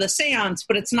fee for the seance,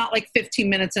 but it's not like 15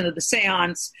 minutes into the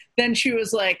seance. Then she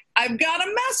was like, I've got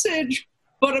a message,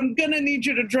 but I'm going to need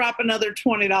you to drop another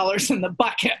 $20 in the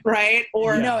bucket, right?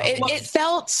 Or no, it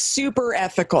felt super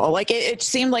ethical. Like it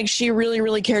seemed like she really,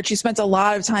 really cared. She spent a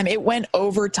lot of time. It went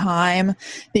over time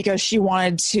because she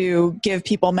wanted to give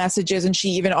people messages, and she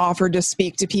even offered to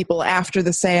speak to people after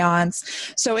the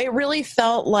seance. So it really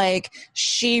felt like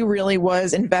she really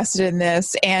was invested in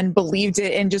this and believed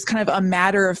it in just kind of a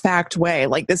matter-of-fact way.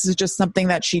 Like this is just something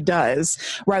that she does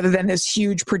rather than this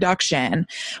huge production,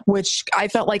 which I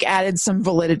felt like added some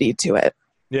validity to it.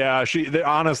 Yeah, they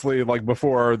honestly, like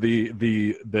before the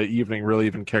evening really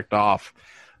even kicked off,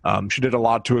 she did a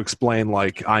lot to explain,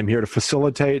 like, I'm here to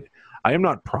facilitate. I am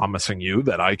not promising you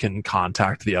that I can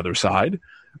contact the other side.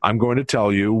 I'm going to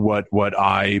tell you what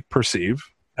I perceive,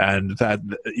 and that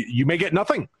you may get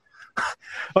nothing.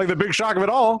 Like the big shock of it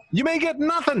all, you may get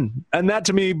nothing. And that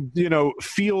to me, you know,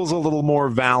 feels a little more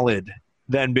valid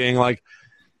than being like,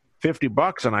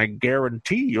 $50 and I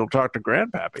guarantee you'll talk to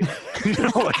Grandpappy. You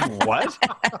know, like,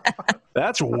 what?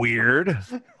 That's weird.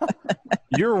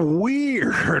 You're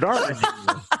weird, aren't you?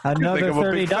 Another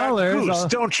 $30, goose,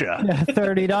 don't you?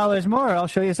 $30 more. I'll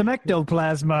show you some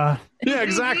ectoplasma. Yeah,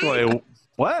 exactly.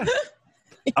 What?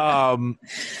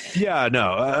 Yeah,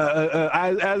 no.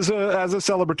 As a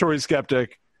celebratory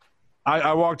skeptic,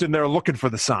 I walked in there looking for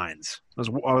the signs.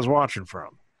 I was watching for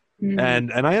them,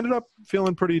 and I ended up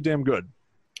feeling pretty damn good.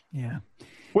 Yeah,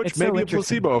 which it's may so be a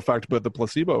interesting. placebo effect, but the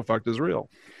placebo effect is real.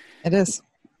 It is.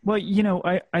 Well,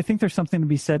 I think there's something to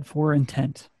be said for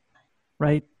intent,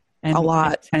 right? And A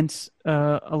lot. Intent,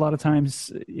 a lot of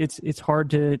times it's hard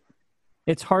to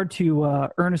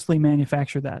earnestly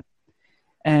manufacture that.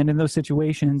 And in those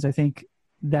situations, I think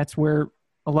that's where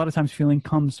a lot of times feeling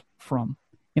comes from.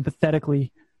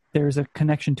 Empathetically, there's a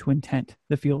connection to intent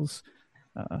that feels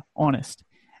honest.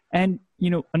 And,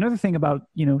 another thing about,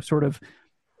 sort of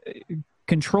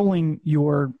controlling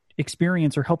your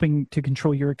experience or helping to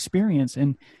control your experience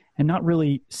and not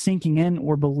really sinking in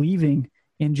or believing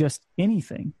in just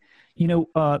anything.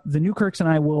 The Newkirks and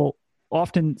I will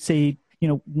often say,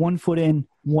 1 foot in,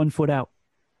 1 foot out,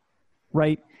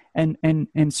 right?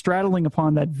 And straddling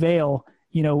upon that veil,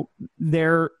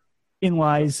 therein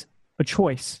lies a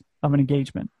choice of an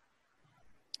engagement.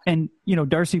 And,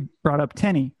 Darcy brought up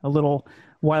Tenny a little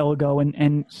while ago,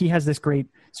 and he has this great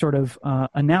sort of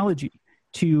analogy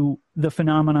to the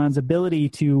phenomenon's ability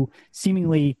to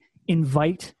seemingly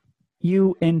invite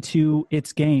you into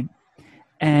its game.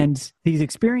 And these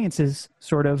experiences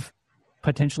sort of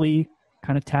potentially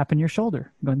kind of tapping your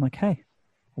shoulder, going like, hey,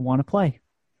 I want to play.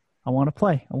 I want to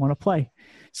play. I want to play.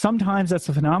 Sometimes that's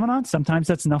a phenomenon. Sometimes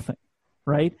that's nothing,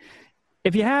 right?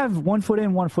 If you have 1 foot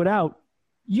in, 1 foot out,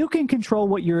 you can control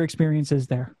what your experience is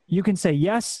there. You can say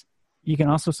yes. You can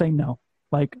also say no.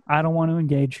 Like, I don't want to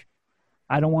engage.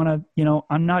 I don't want to,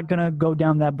 I'm not going to go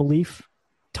down that belief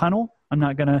tunnel. I'm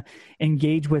not going to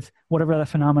engage with whatever that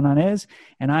phenomenon is.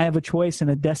 And I have a choice and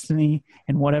a destiny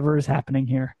in whatever is happening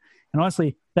here. And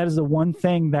honestly, that is the one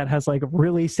thing that has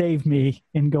really saved me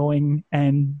in going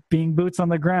and being boots on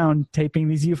the ground, taping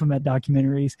these Euphomet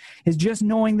documentaries, is just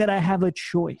knowing that I have a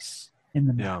choice in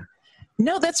the matter.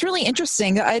 No, that's really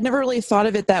interesting. I'd never really thought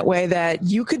of it that way, that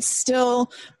you could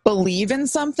still believe in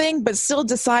something, but still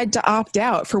decide to opt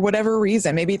out for whatever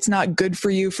reason. Maybe it's not good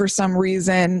for you for some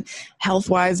reason,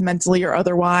 health-wise, mentally, or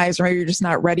otherwise, or maybe you're just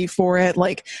not ready for it.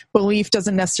 Like, belief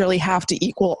doesn't necessarily have to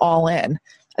equal all in.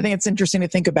 I think it's interesting to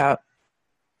think about.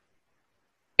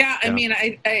 Yeah, I mean,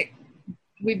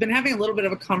 we've been having a little bit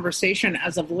of a conversation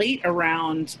as of late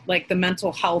around the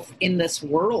mental health in this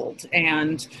world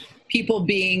and people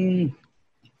being,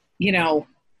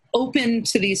 open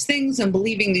to these things and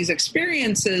believing these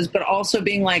experiences, but also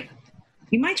being like,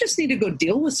 you might just need to go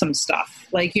deal with some stuff.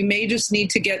 You may just need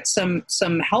to get some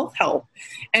health help.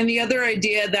 And the other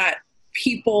idea that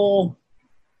people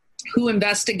who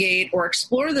investigate or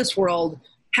explore this world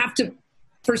have to,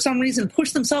 for some reason,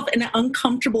 push themselves in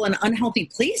uncomfortable and unhealthy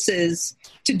places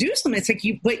to do something. It's like,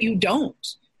 but you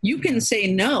don't. You can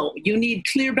say no. You need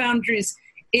clear boundaries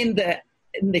in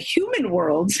the human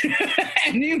world,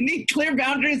 and you need clear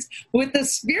boundaries with the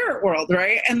spirit world,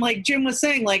 right? And like Jim was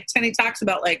saying, Tenny talks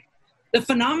about, the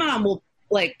phenomenon will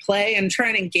play and try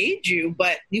and engage you,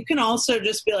 but you can also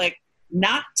just be like,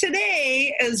 not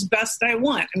today, as best I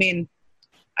want. I mean,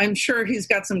 I'm sure he's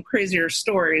got some crazier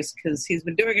stories because he's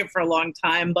been doing it for a long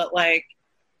time, but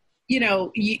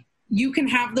you can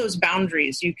have those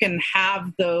boundaries. You can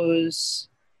have those,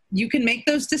 you can make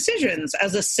those decisions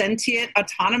as a sentient,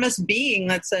 autonomous being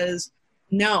that says,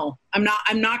 no, I'm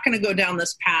not going to go down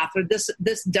this path, or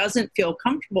this doesn't feel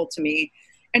comfortable to me.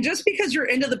 And just because you're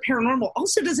into the paranormal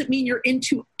also doesn't mean you're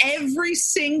into every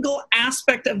single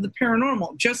aspect of the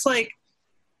paranormal. Just like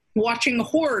watching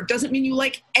horror doesn't mean you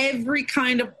like every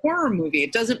kind of horror movie.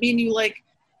 It doesn't mean you like,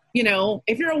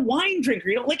 if you're a wine drinker,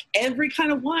 you don't like every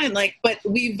kind of wine. But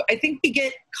I think we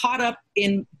get caught up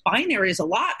in binaries a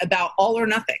lot about all or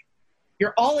nothing.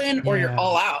 You're all in or you're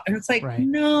all out. And it's like, right.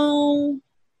 No,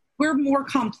 we're more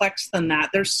complex than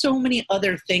that. There's so many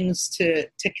other things to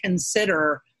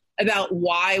consider about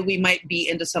why we might be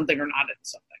into something or not into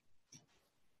something.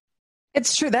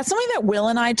 It's true. That's something that Will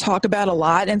and I talk about a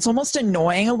lot. And it's almost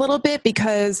annoying a little bit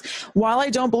because while I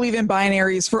don't believe in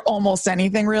binaries for almost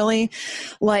anything really,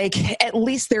 at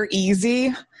least they're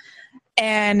easy.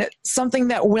 And something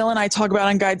that Will and I talk about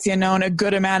on Guides to the Unknown, a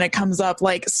good amount, it comes up,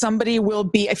 somebody will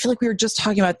be, I feel like we were just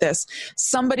talking about this,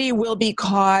 somebody will be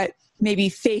caught maybe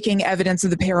faking evidence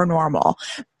of the paranormal.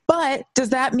 But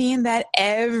does that mean that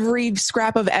every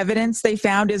scrap of evidence they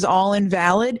found is all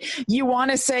invalid? You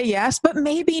want to say yes, but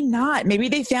maybe not. Maybe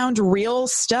they found real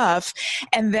stuff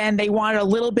and then they wanted a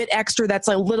little bit extra that's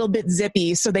a little bit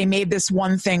zippy, so they made this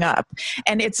one thing up.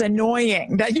 And it's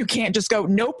annoying that you can't just go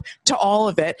nope to all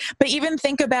of it. But even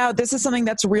think about, this is something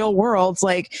that's real world,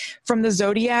 like from the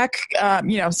Zodiac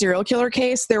serial killer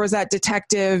case, there was that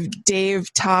detective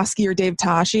Dave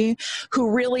Tashi,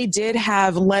 who really did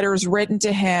have letters written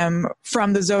to him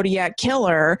from the Zodiac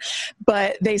killer,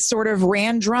 but they sort of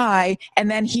ran dry,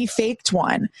 and then he faked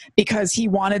one because he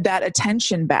wanted that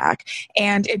attention back.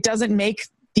 And it doesn't make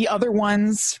the other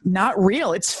one's not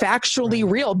real. It's factually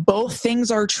real. Both things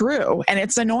are true, and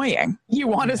it's annoying. You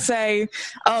want to say,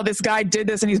 oh, this guy did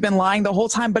this and he's been lying the whole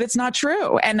time, but it's not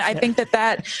true. And I think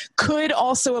that could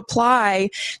also apply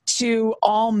to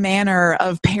all manner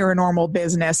of paranormal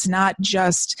business, not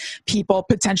just people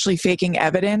potentially faking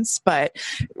evidence, but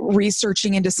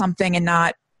researching into something and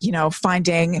not,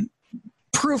 finding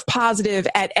proof positive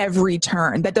at every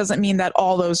turn. That doesn't mean that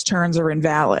all those turns are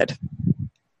invalid.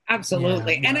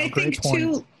 Absolutely. And I think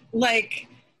too,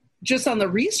 just on the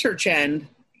research end,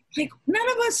 none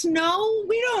of us know.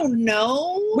 We don't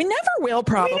know. We never will,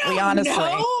 probably, honestly.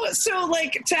 Know. So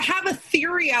to have a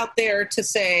theory out there to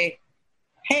say,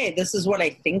 hey, this is what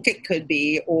I think it could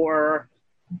be, or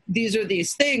these are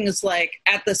these things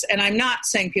at this, and I'm not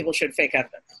saying people should fake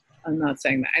evidence. I'm not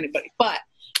saying that anybody, but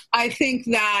I think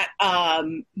that,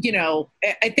 I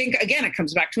think, again, it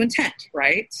comes back to intent,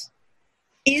 right?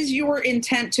 Is your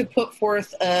intent to put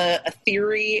forth a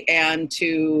theory and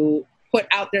to put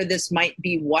out there this might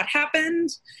be what happened?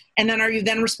 And then are you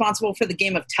then responsible for the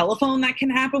game of telephone that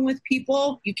can happen with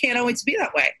people? You can't always be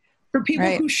that way. For people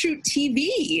who shoot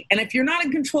TV, and if you're not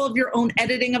in control of your own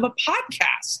editing of a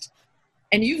podcast,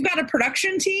 and you've got a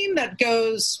production team that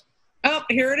goes, oh,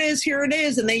 here it is,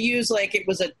 and they use it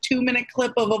was a 2-minute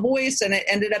clip of a voice and it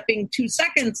ended up being 2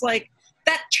 seconds,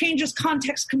 that changes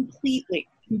context completely.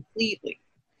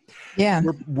 Yeah,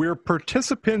 we're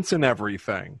participants in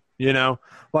everything,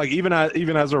 even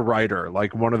as a writer.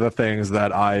 One of the things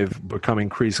that I've become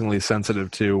increasingly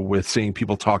sensitive to with seeing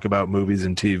people talk about movies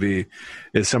and TV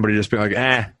is somebody just being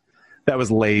that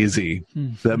was lazy.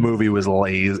 That movie was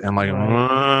lazy. I'm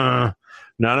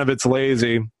none of it's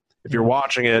lazy. If you're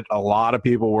watching it, a lot of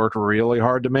people worked really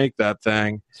hard to make that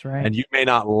thing. That's right. And you may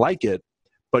not like it,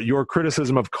 but your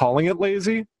criticism of calling it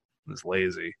lazy is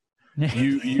lazy.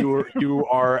 You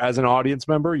are, as an audience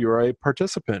member, you are a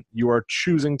participant. You are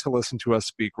choosing to listen to us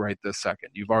speak right this second.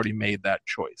 You've already made that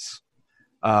choice.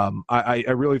 I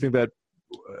really think that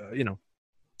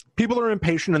people are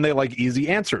impatient and they like easy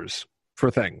answers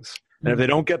for things. And if they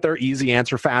don't get their easy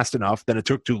answer fast enough, then it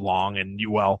took too long, and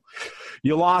you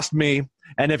lost me.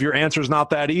 And if your answer is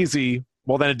not that easy,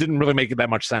 well, then it didn't really make that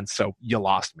much sense. So you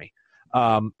lost me.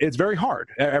 It's very hard.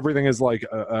 Everything is like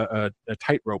a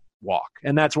tightrope walk.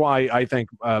 And that's why I think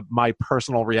my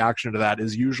personal reaction to that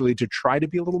is usually to try to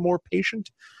be a little more patient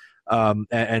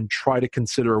and try to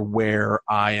consider where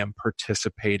I am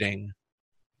participating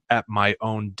at my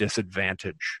own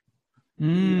disadvantage.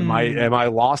 Am I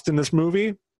lost in this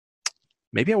movie?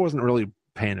 Maybe I wasn't really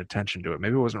paying attention to it.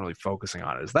 Maybe I wasn't really focusing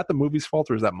on it. Is that the movie's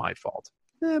fault or is that my fault?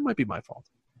 It might be my fault.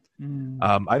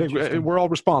 I think we're all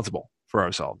responsible for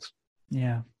ourselves.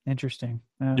 Yeah, interesting.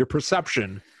 Your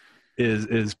perception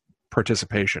is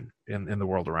participation in the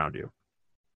world around you.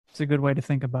 It's a good way to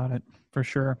think about it, for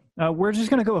sure. We're just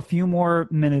going to go a few more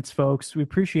minutes, folks. We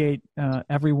appreciate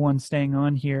everyone staying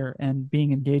on here and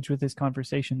being engaged with this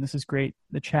conversation. This is great.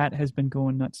 The chat has been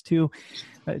going nuts, too.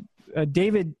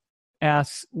 David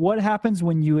asks, what happens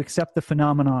when you accept the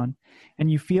phenomenon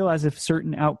and you feel as if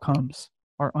certain outcomes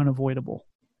are unavoidable?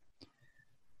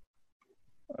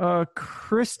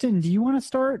 Kristen, do you want to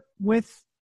start with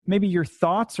maybe your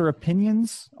thoughts or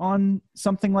opinions on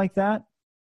something like that?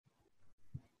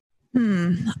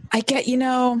 I'm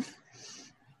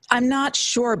not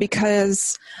sure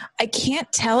because I can't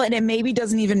tell, and it maybe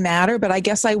doesn't even matter, but I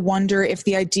guess I wonder if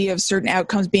the idea of certain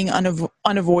outcomes being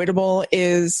unavoidable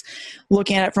is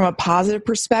looking at it from a positive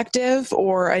perspective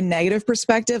or a negative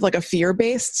perspective, like a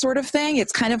fear-based sort of thing.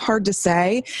 It's kind of hard to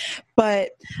say,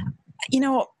 but,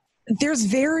 there's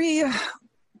very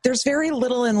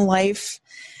little in life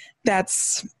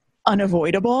that's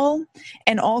unavoidable.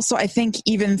 And also, I think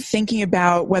even thinking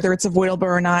about whether it's avoidable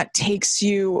or not takes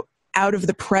you out of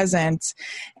the present,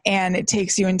 and it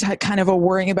takes you into kind of a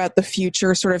worrying about the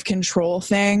future sort of control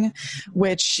thing,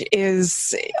 which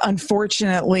is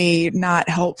unfortunately not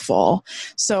helpful.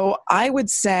 So I would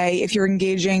say if you're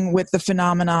engaging with the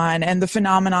phenomenon, and the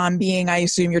phenomenon being, I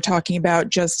assume you're talking about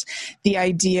just the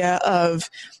idea of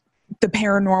the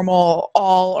paranormal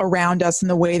all around us and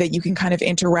the way that you can kind of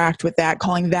interact with that,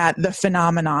 calling that the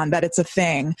phenomenon, that it's a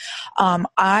thing.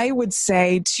 I would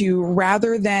say to,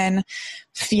 rather than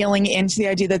feeling into the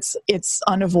idea that it's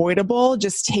unavoidable,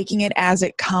 just taking it as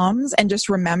it comes and just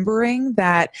remembering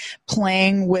that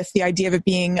playing with the idea of it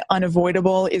being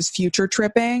unavoidable is future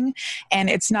tripping, and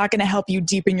it's not going to help you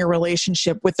deepen your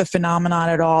relationship with the phenomenon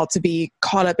at all to be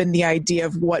caught up in the idea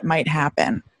of what might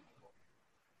happen.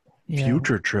 Yeah.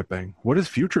 Future tripping. What is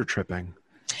future tripping?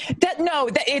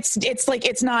 It's like,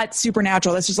 it's not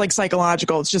supernatural. It's just like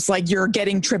psychological. It's just like you're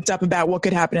getting tripped up about what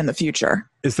could happen in the future.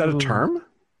 Is that a term?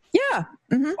 Yeah.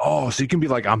 Mm-hmm. Oh, so you can be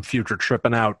like, I'm future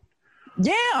tripping out.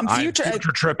 Yeah, I'm future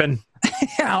tripping.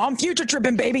 Yeah, I'm future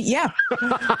tripping, baby. Yeah.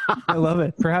 I love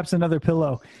it. Perhaps another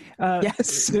pillow.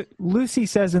 Yes. Lucy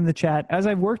says in the chat, as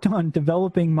I've worked on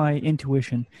developing my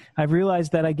intuition, I've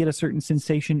realized that I get a certain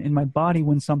sensation in my body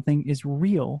when something is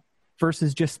real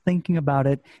versus just thinking about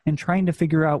it and trying to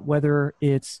figure out whether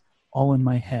it's all in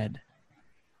my head.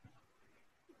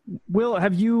 Will,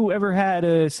 have you ever had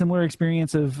a similar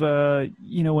experience of, an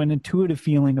intuitive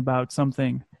feeling about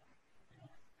something?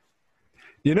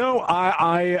 You know,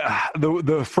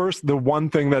 the one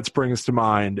thing that springs to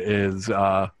mind is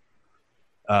talk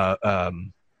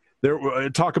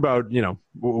about,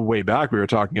 way back we were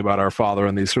talking about our father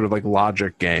and these sort of like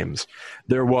logic games.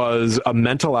 There was a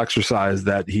mental exercise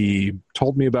that he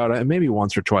told me about, and maybe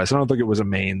once or twice. I don't think it was a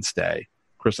mainstay.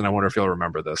 Kristen, I wonder if you'll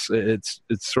remember this. It's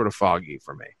sort of foggy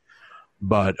for me.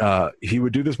 But he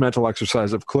would do this mental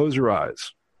exercise of close your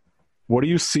eyes. What do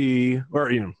you see?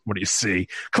 Or, what do you see?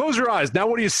 Close your eyes. Now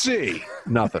what do you see?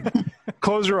 Nothing.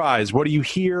 Close your eyes. What do you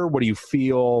hear? What do you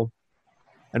feel?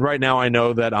 And right now I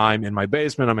know that I'm in my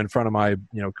basement. I'm in front of my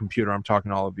computer. I'm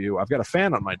talking to all of you. I've got a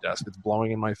fan on my desk. It's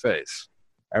blowing in my face.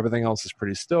 Everything else is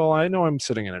pretty still. I know I'm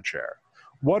sitting in a chair.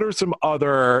 What are some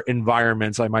other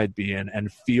environments I might be in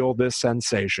and feel this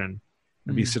sensation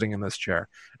and be sitting in this chair?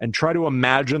 And try to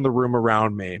imagine the room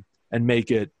around me and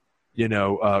make it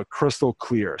crystal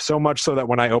clear. So much so that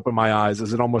when I open my eyes,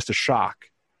 is it almost a shock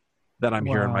that I'm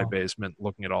here in my basement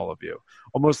looking at all of you?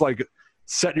 Almost like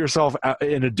set yourself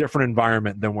in a different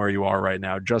environment than where you are right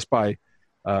now, just by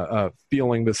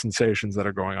feeling the sensations that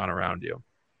are going on around you.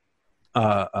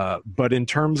 But in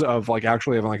terms of like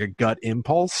actually having like a gut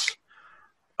impulse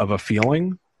of a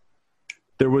feeling,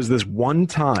 there was this one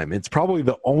time, it's probably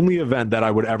the only event that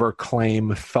I would ever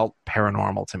claim felt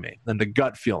paranormal to me. And the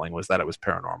gut feeling was that it was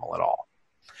paranormal at all.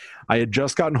 I had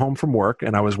just gotten home from work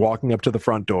and I was walking up to the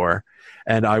front door,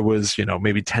 and I was,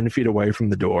 maybe 10 feet away from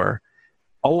the door,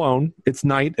 alone. It's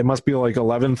night. It must be like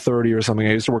 11:30 or something.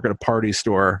 I used to work at a party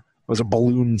store. I was a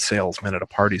balloon salesman at a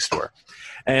party store.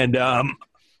 And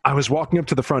I was walking up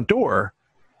to the front door,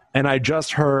 and I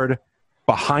just heard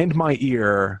behind my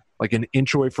ear, like an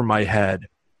inch away from my head,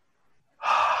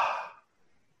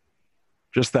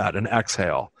 just that, an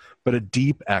exhale, but a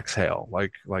deep exhale,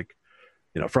 like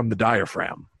from the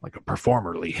diaphragm, like a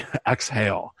performerly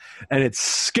exhale. And it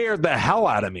scared the hell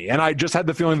out of me. And I just had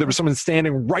the feeling there was someone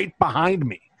standing right behind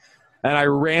me. And I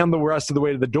ran the rest of the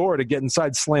way to the door to get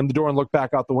inside, slammed the door, and looked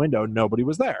back out the window. Nobody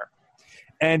was there.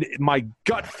 And my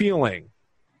gut feeling,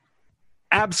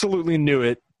 absolutely knew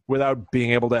it without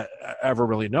being able to ever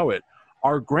really know it.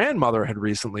 Our grandmother had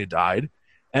recently died,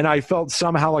 and I felt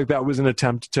somehow like that was an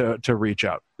attempt to reach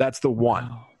out. That's the one.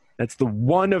 Wow. That's the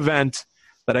one event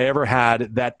that I ever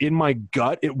had that in my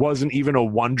gut, it wasn't even a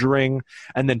wondering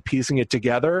and then piecing it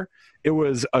together. It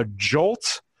was a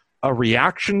jolt, a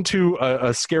reaction to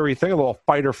a scary thing, a little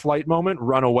fight or flight moment,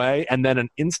 run away, and then an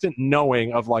instant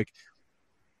knowing of like,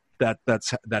 that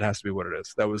has to be what it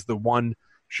is. That was the one.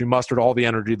 She mustered all the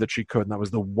energy that she could, and that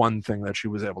was the one thing that she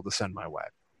was able to send my way.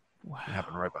 Wow. It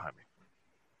happened right behind me.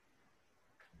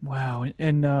 Wow.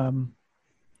 And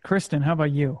Kristen, how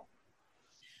about you?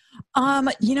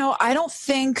 I don't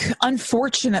think,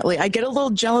 unfortunately, I get a little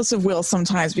jealous of Will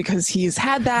sometimes because he's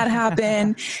had that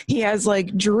happen. He has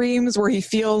like dreams where he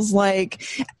feels like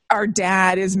our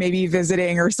dad is maybe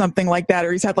visiting or something like that,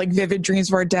 or he's had like vivid dreams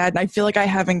of our dad. And I feel like I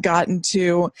haven't gotten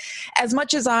to, as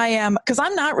much as I am, because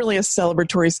I'm not really a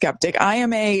celebratory skeptic. I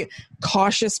am a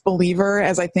cautious believer,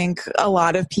 as I think a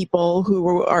lot of people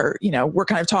who are, we're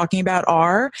kind of talking about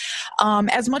are.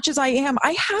 As much as I am,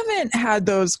 I haven't had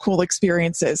those cool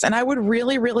experiences, and I would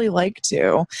really, really like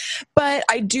to. But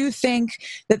I do think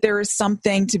that there is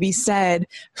something to be said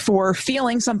for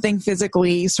feeling something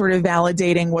physically, sort of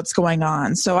validating what's going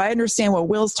on. So I understand what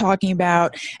Will's talking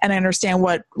about, and I understand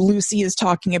what Lucy is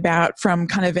talking about from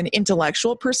kind of an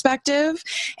intellectual perspective.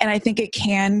 And I think it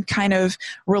can kind of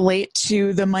relate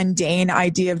to the mundane insane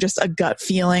idea of just a gut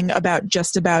feeling about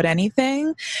just about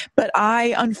anything. But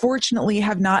I unfortunately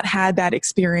have not had that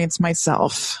experience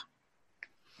myself.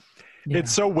 Yeah.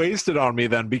 It's so wasted on me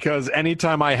then, because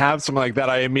anytime I have something like that,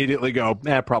 I immediately go,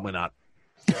 probably not.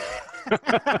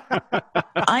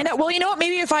 I know. Well, you know what?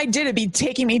 Maybe if I did, it'd be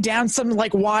taking me down some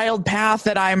like wild path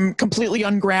that I'm completely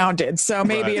ungrounded. So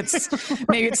maybe it's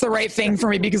the right thing for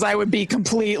me, because I would be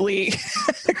completely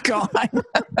gone.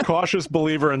 Cautious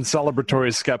believer and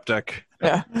celebratory skeptic.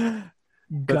 Yeah.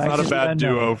 That's not a bad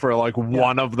duo for like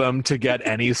one of them to get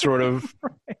any sort of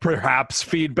perhaps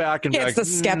feedback. And it's the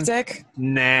skeptic.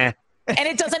 Nah. And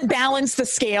it doesn't balance the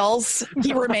scales.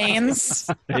 He remains.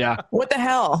 Yeah. What the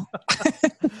hell?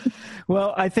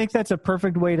 Well, I think that's a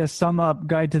perfect way to sum up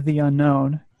Guide to the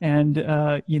Unknown. And,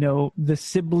 the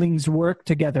siblings work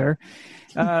together.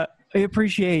 I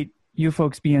appreciate you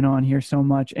folks being on here so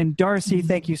much. And Darcy,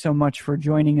 thank you so much for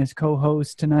joining as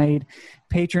co-host tonight.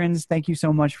 Patrons, thank you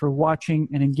so much for watching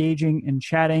and engaging and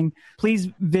chatting. Please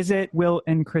visit Will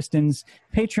and Kristen's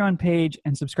Patreon page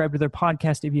and subscribe to their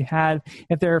podcast if you have.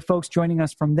 If there are folks joining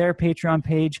us from their Patreon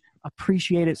page,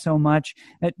 appreciate it so much.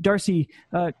 Darcy,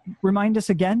 remind us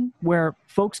again where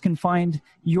folks can find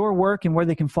your work and where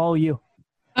they can follow you.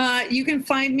 You can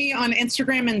find me on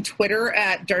Instagram and Twitter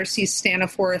at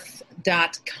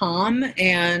darcystaniforth.com,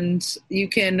 and you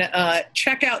can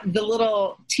check out the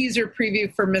little teaser preview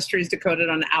for Mysteries Decoded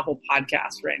on Apple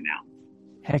Podcasts right now.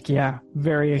 Heck yeah.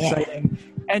 Very exciting.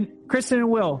 Yeah. And Kristen and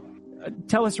Will,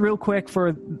 tell us real quick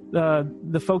for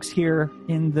the folks here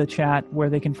in the chat where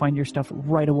they can find your stuff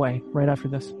right away, right after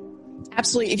this.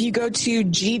 Absolutely. If you go to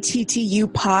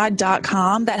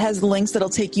gttupod.com, that has links that'll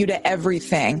take you to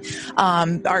everything.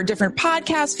 Our different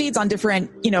podcast feeds on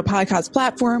different, podcast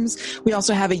platforms. We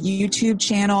also have a YouTube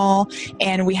channel,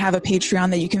 and we have a Patreon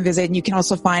that you can visit. And you can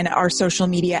also find our social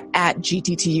media at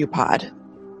gttupod.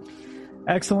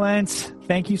 Excellent.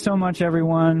 Thank you so much,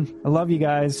 everyone. I love you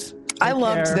guys. I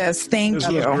loved this. Thank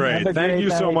you. This was great. Thank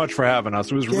you so much for having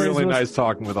us. It was really nice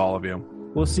talking with all of you.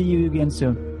 We'll see you again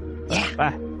soon. Yeah.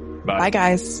 Bye. Bye,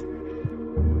 guys.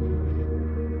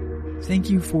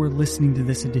 Thank you for listening to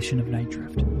this edition of Night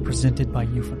Drift, presented by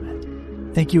Euphomet.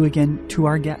 Thank you again to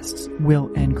our guests,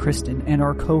 Will and Kristen, and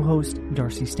our co-host,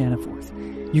 Darcy Staniforth.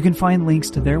 You can find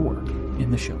links to their work in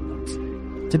the show notes.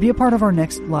 To be a part of our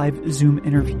next live Zoom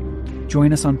interview,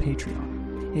 join us on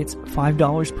Patreon. It's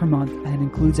 $5 per month and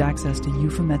includes access to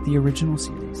Euphomet the Original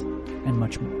Series and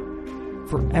much more.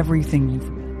 For everything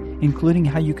Euphomet, including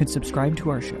how you can subscribe to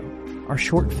our show, our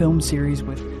short film series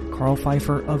with Carl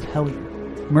Pfeiffer of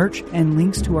Hellier, merch, and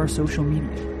links to our social media,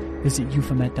 visit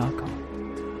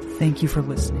euphomet.com. Thank you for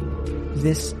listening.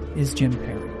 This is Jim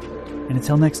Perry. And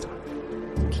until next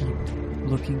time, keep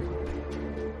looking.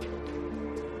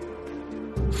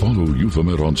 Follow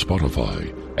Euphomet on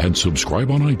Spotify and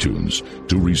subscribe on iTunes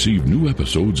to receive new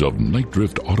episodes of Night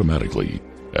Drift automatically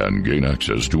and gain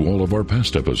access to all of our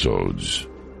past episodes.